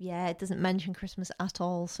 it doesn't mention Christmas at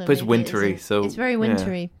all. So But it's maybe it wintry, isn't. so, it's very yeah.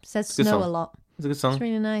 wintry. Says It's a good snow song. a lot. It's a good song. It's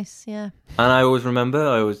really nice. Yeah. And I always remember,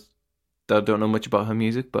 I don't know much about her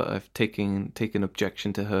music, but I've taken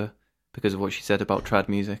objection to her because of what she said about trad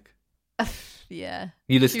music. Yeah.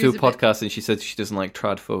 You listen She to a was a bit- podcast and she said she doesn't like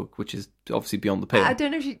trad folk, which is obviously beyond the pale. I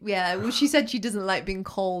don't know if she. Yeah. Well, she said she doesn't like being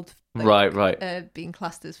called. Like, Right. Being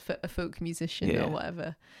classed as a folk musician Yeah. or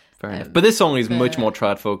whatever. Fair enough. But this song is much but- more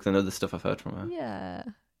trad folk than other stuff I've heard from her. Yeah.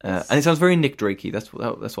 And it sounds very Nick Drakey. That's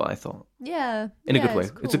what I thought. Yeah. In a Yeah, good way.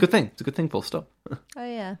 It's a cool. good thing. It's a good thing, full stop. Oh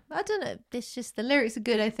yeah. I don't know. It's just the lyrics are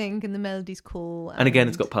good, I think, and the melody's cool. And again,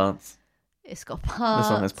 it's got pants. It's got The parts.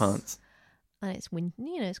 song has pants. And it's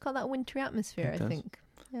it's got that wintry atmosphere, It I does. think.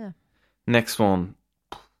 Yeah. Next one,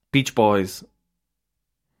 Beach Boys,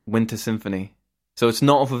 Winter Symphony. So it's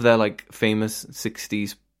not off of their like famous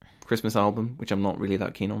 60s Christmas album, which I'm not really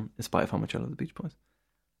that keen on, in spite of how much I love the Beach Boys.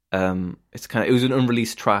 It was an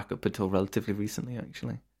unreleased track up until relatively recently,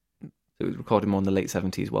 actually. So it was recorded more in the late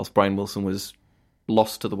 70s, whilst Brian Wilson was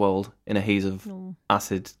lost to the world in a haze of Oh,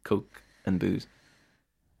 acid, coke, and booze.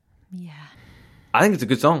 yeah. I think it's a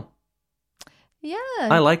good song. Yeah.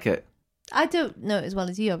 I like it. I don't know it as well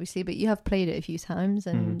as you, obviously, but you have played it a few times,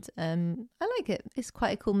 Mm-hmm. and I like it. It's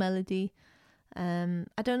quite a cool melody.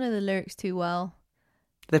 I don't know the lyrics too well,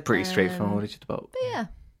 They're pretty straightforward. It's just about but yeah.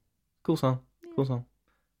 cool song. Cool song.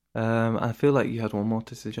 I feel like you had one more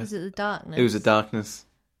to suggest. Was it the darkness? It was a darkness.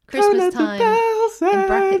 Christmas time. In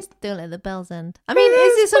brackets, don't let the bells end. I mean,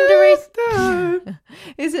 is this underrated?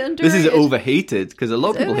 Is it underrated? This is overhated because a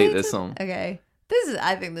lot of It's people hate this overrated? song. Okay,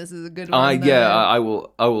 I think this is a good one. I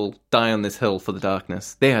will die on this hill for the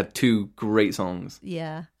darkness. They had 2 great songs,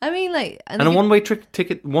 Yeah, I mean, like, and a one way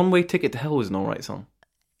ticket to hell was an alright song.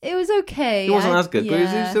 it was okay. It wasn't as good, but it was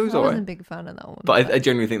I alright. wasn't a big fan of that one. But I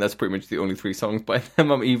genuinely think that's pretty much the only 3 songs by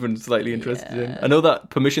them I'm even slightly interested in. Yeah. I know that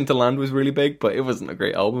Permission to Land was really big, but it wasn't a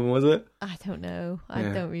great album, was it? I don't know. I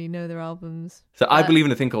Yeah. don't really know their albums. So I But- Believe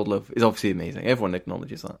in a Thing Called Love is obviously amazing. Everyone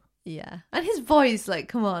acknowledges that. Yeah, and his voice, like,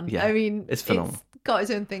 come on. Yeah, I mean, it's phenomenal. got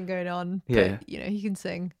its own thing going on. But, Yeah. you know, he can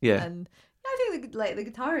sing. Yeah. And I think the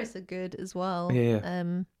guitarists are good as well. Yeah.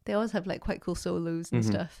 They always have like quite cool solos and Mhm.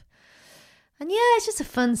 stuff. And yeah, it's just a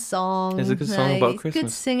fun song. It's a good song about it's good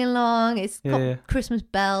Christmas. sing along. It's got Yeah. Christmas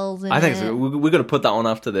bells in I think it. so. We're going to put that on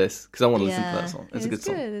after this because I want to listen to Yeah. that song. It's a good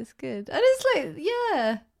song. It's good. And it's like,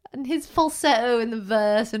 yeah. And his falsetto in the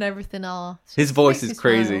verse and everything are. His voice is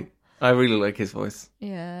crazy. Smile. I really like his voice.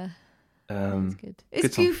 Yeah. It's good. It's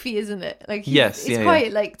good song. goofy, isn't it? Like Yes, it's yeah,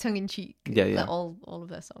 quite like tongue in cheek. Yeah, yeah. Like all of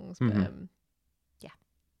their songs, Mhm. but yeah,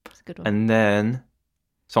 it's a good one. And then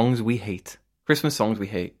songs we hate. Christmas songs we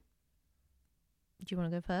hate. Do you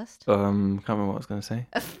want to go first? Can't remember what I was going to say.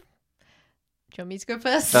 Do you want me to go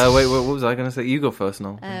first? Wait, what was I going to say? You go first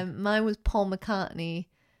now. Mine was Paul McCartney.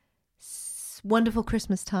 Wonderful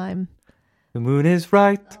Christmas Time. The moon is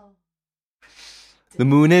right. The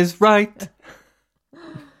moon is right.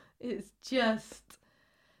 It's just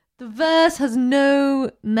the verse has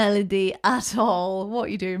no melody at all. What are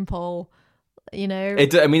you doing, Paul? you know. It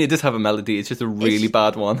does have a melody. It's just a really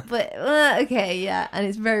bad one. But okay, yeah, and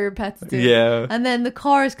it's very repetitive. Yeah. And then the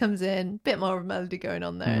chorus comes in, bit more of a melody going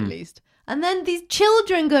on there Mm-hmm. at least. And then these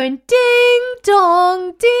children going ding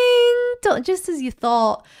dong, just as you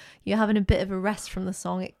thought you're having a bit of a rest from the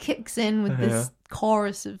song, it kicks in with this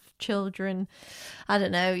chorus of children. I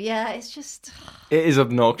don't know. Yeah, it's just It is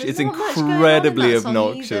obnoxious. there's It's not much going on in incredibly that song either,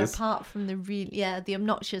 obnoxious. apart from the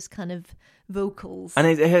obnoxious kind of vocals. And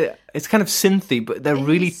it's kind of synthy, but they're It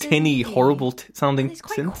really is tinny, synthy. horrible sounding And it's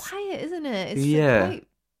quite synths. quiet, isn't it? It's Yeah. quite,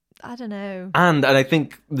 I don't know. And I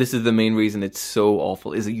think this is the main reason it's so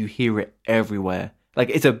awful, is that you hear it everywhere. Like,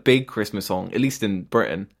 it's a big Christmas song, at least in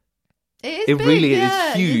Britain. It is It big, really is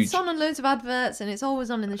yeah. huge. It's on loads of adverts and it's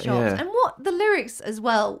always on in the shops. Yeah. And what the lyrics as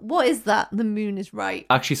well? What is that? The moon is right.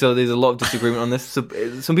 Actually, so there's a lot of disagreement on this. So,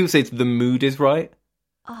 some people say it's the mood is right,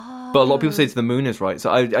 Oh. but a lot of people say it's the moon is right.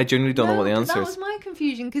 So I genuinely don't know what the No, answer that is. was my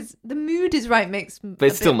confusion because the mood is right makes. But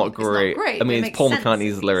it's still not great. I but mean, it it's makes Paul sense.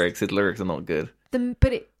 McCartney's lyrics. His lyrics are not good.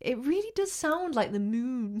 But it really does sound like the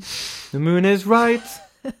moon. The moon is right.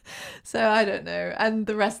 So I don't know. And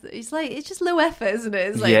the rest, it's just low effort, isn't it?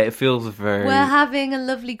 It's like, Yeah, it feels very... we're having a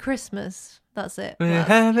lovely Christmas. That's it. We're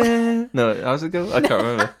That's- having... No, how's it go? I can't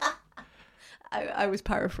remember. I was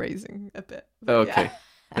paraphrasing a bit. but Okay.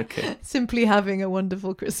 yeah. Okay. Simply having a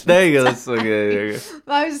wonderful Christmas. There you go. That's okay. There you go.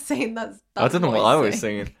 I was saying that's I don't know what I was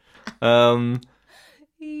saying. singing.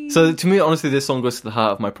 So to me, honestly, this song goes to the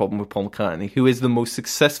heart of my problem with Paul McCartney, who is the most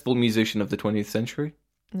successful musician of the 20th century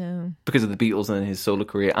No. because of the Beatles and his solo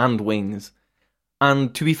career and Wings.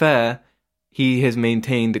 And to be fair, he has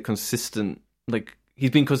maintained a consistent,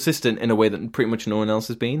 he's been consistent in a way that pretty much no one else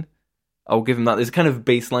has been. I'll give him that. There's a kind of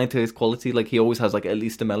baseline to his quality. Like, he always has at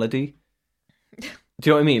least a melody. Do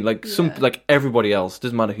you know what I mean? Everybody else,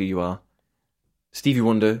 doesn't matter who you are. Stevie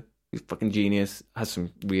Wonder, who's fucking genius, has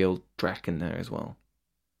some real dreck in there as well.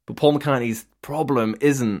 But Paul McCartney's problem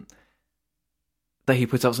isn't that he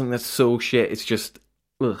puts out something that's so shit. It's just,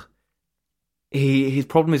 ugh. His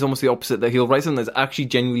problem is almost the opposite, that he'll write something that's actually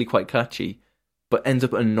genuinely quite catchy, but ends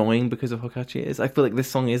up annoying because of how catchy it is. I feel like this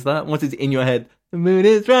song is that. Once it's in your head, the moon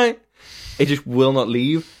is right, it just will not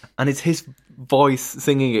leave. And it's his voice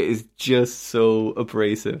singing it is just so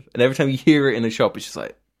abrasive. And every time you hear it in a shop, it's just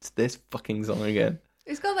like, it's this fucking song again.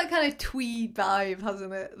 It's got that kind of twee vibe,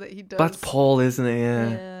 hasn't it, that he does. That's Paul, isn't it? Yeah.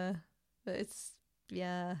 Yeah. But it's,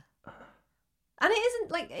 yeah. And it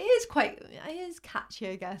isn't, it is catchy,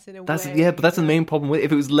 I guess, in a That's way. yeah, but that's the main problem with it.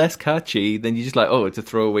 If it was less catchy, then you're just like, oh, it's a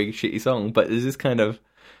throwaway shitty song. But there's this kind of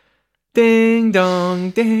ding dong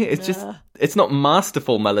ding. It's just, it's not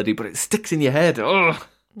masterful melody, but it sticks in your head. Oh,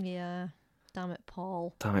 Yeah. Damn it,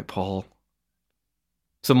 Paul. damn it, Paul.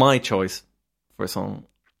 So my choice for a song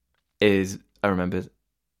is, I remembered,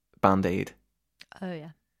 Band Aid. Oh, yeah.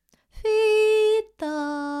 Feed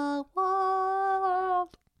the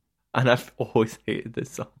world. And I've always hated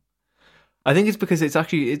this song. I think it's because it's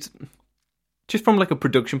just from a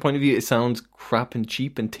production point of view, it sounds crap and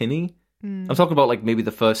cheap and tinny. I'm talking about maybe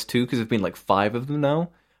the first two, because there've been 5 of them now.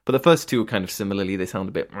 But the first two are kind of similarly, they sound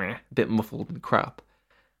a bit muffled and crap.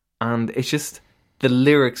 And it's just, the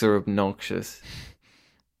lyrics are obnoxious.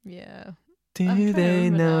 Yeah. Do trying to they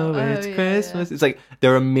remember know now. it's Oh, yeah, Christmas? yeah. It's like,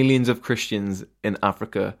 there are millions of Christians in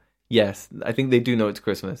Africa. Yes, I think they do know it's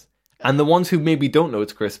Christmas. And the ones who maybe don't know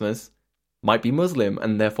it's Christmas might be Muslim,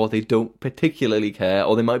 and therefore they don't particularly care,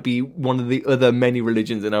 or they might be one of the other many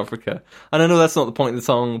religions in Africa. And I know that's not the point of the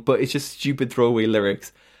song, but it's just stupid throwaway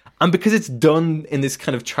lyrics. And because it's done in this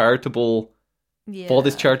kind of charitable, Yeah. for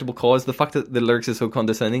this charitable cause, the fact that the lyrics are so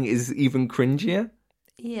condescending is even cringier.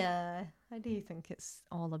 Yeah. I do think it's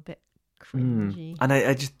all a bit cringy. And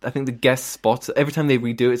I think the guest spots, every time they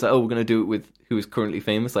redo it, it's like, oh, we're going to do it with who is currently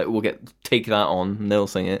famous. Like, we'll take that on and they'll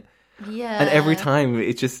sing it. Yeah. And every time,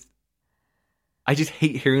 it's just, I just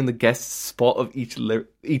hate hearing the guest spot of each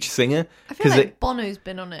singer. I feel 'cause like Bono's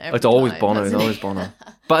been on it every it's always time, Bono, it's hasn't always he? Bono.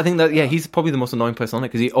 But I think that, yeah, he's probably the most annoying person on it,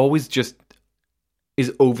 because he always just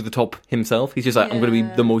is over the top himself. He's just like, I'm going to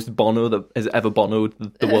be the most Bono that has ever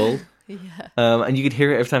Bonoed the world. Yeah. And you could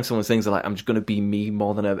hear it every time someone sings, they're like, I'm just going to be me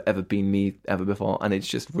more than I've ever been me ever before. And it's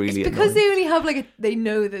just really It's because annoying. they only have they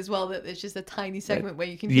know as well that there's just a tiny segment where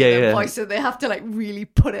you can Yeah, hear their yeah. voice, so they have to really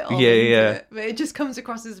put it on. Yeah, into yeah. It. But it just comes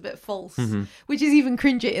across as a bit false, Mm-hmm. which is even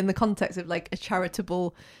cringy in the context of a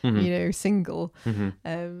charitable, Mm-hmm. single.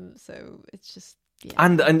 So it's just yeah.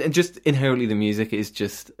 And just inherently the music is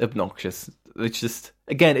just obnoxious. It's just,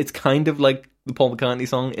 again, it's kind of like the Paul McCartney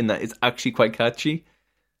song in that it's actually quite catchy.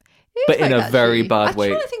 It is but in quite a very catchy. bad I'm way.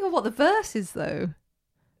 trying to think of what the verse is though.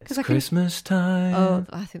 It's Christmas time. Oh,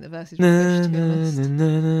 I think the verse is Na, rubbish, to be na, honest. na,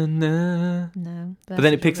 na, na, na. No. But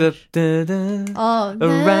then it picks up da, da,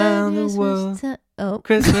 around the world. Oh.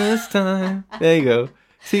 Christmas time. There you go.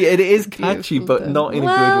 See, it is catchy, Beautiful but though. not in a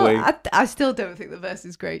Well, good way. I still don't think the verse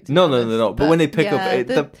is great. to No, be no, honest, no. But when they pick up, yeah,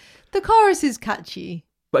 the chorus is catchy.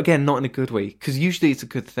 but again, not in a good way. Because usually it's a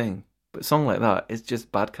good thing. But a song like that is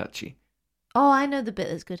just bad catchy. Oh, I know the bit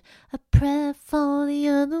that's good. A prayer for the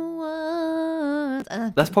other world.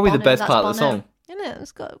 That's probably the best part of the song. Isn't it?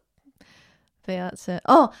 It's got. But yeah, that's it.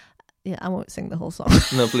 Oh, yeah, I won't sing the whole song.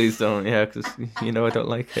 No, please don't. Yeah, because I don't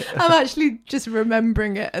like it. I'm actually just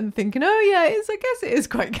remembering it and thinking, oh yeah, I guess it is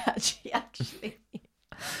quite catchy actually.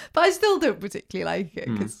 But I still don't particularly like it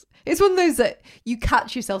because it's one of those that you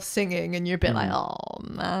catch yourself singing and you're a bit like, oh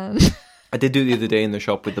man. I did do it the other day in the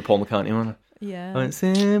shop with the Paul McCartney one. Yeah. I went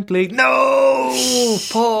simply, no,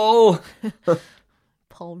 Paul.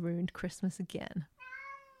 Paul ruined Christmas again.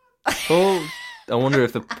 Paul, I wonder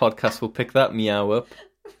if the podcast will pick that meow up.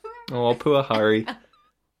 Oh, poor Harry. Do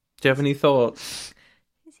you have any thoughts?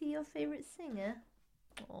 Is he your favourite singer?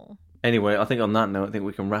 Oh. Anyway, I think on that note, I think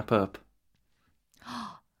we can wrap up.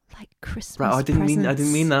 Like Christmas. Right, I didn't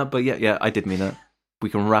mean that, but yeah, I did mean that.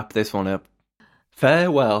 We can wrap this one up.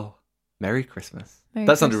 Farewell. Merry Christmas.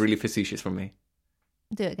 That sounded really facetious from me.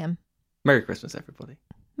 Do it again. Merry Christmas, everybody.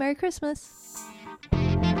 Merry Christmas.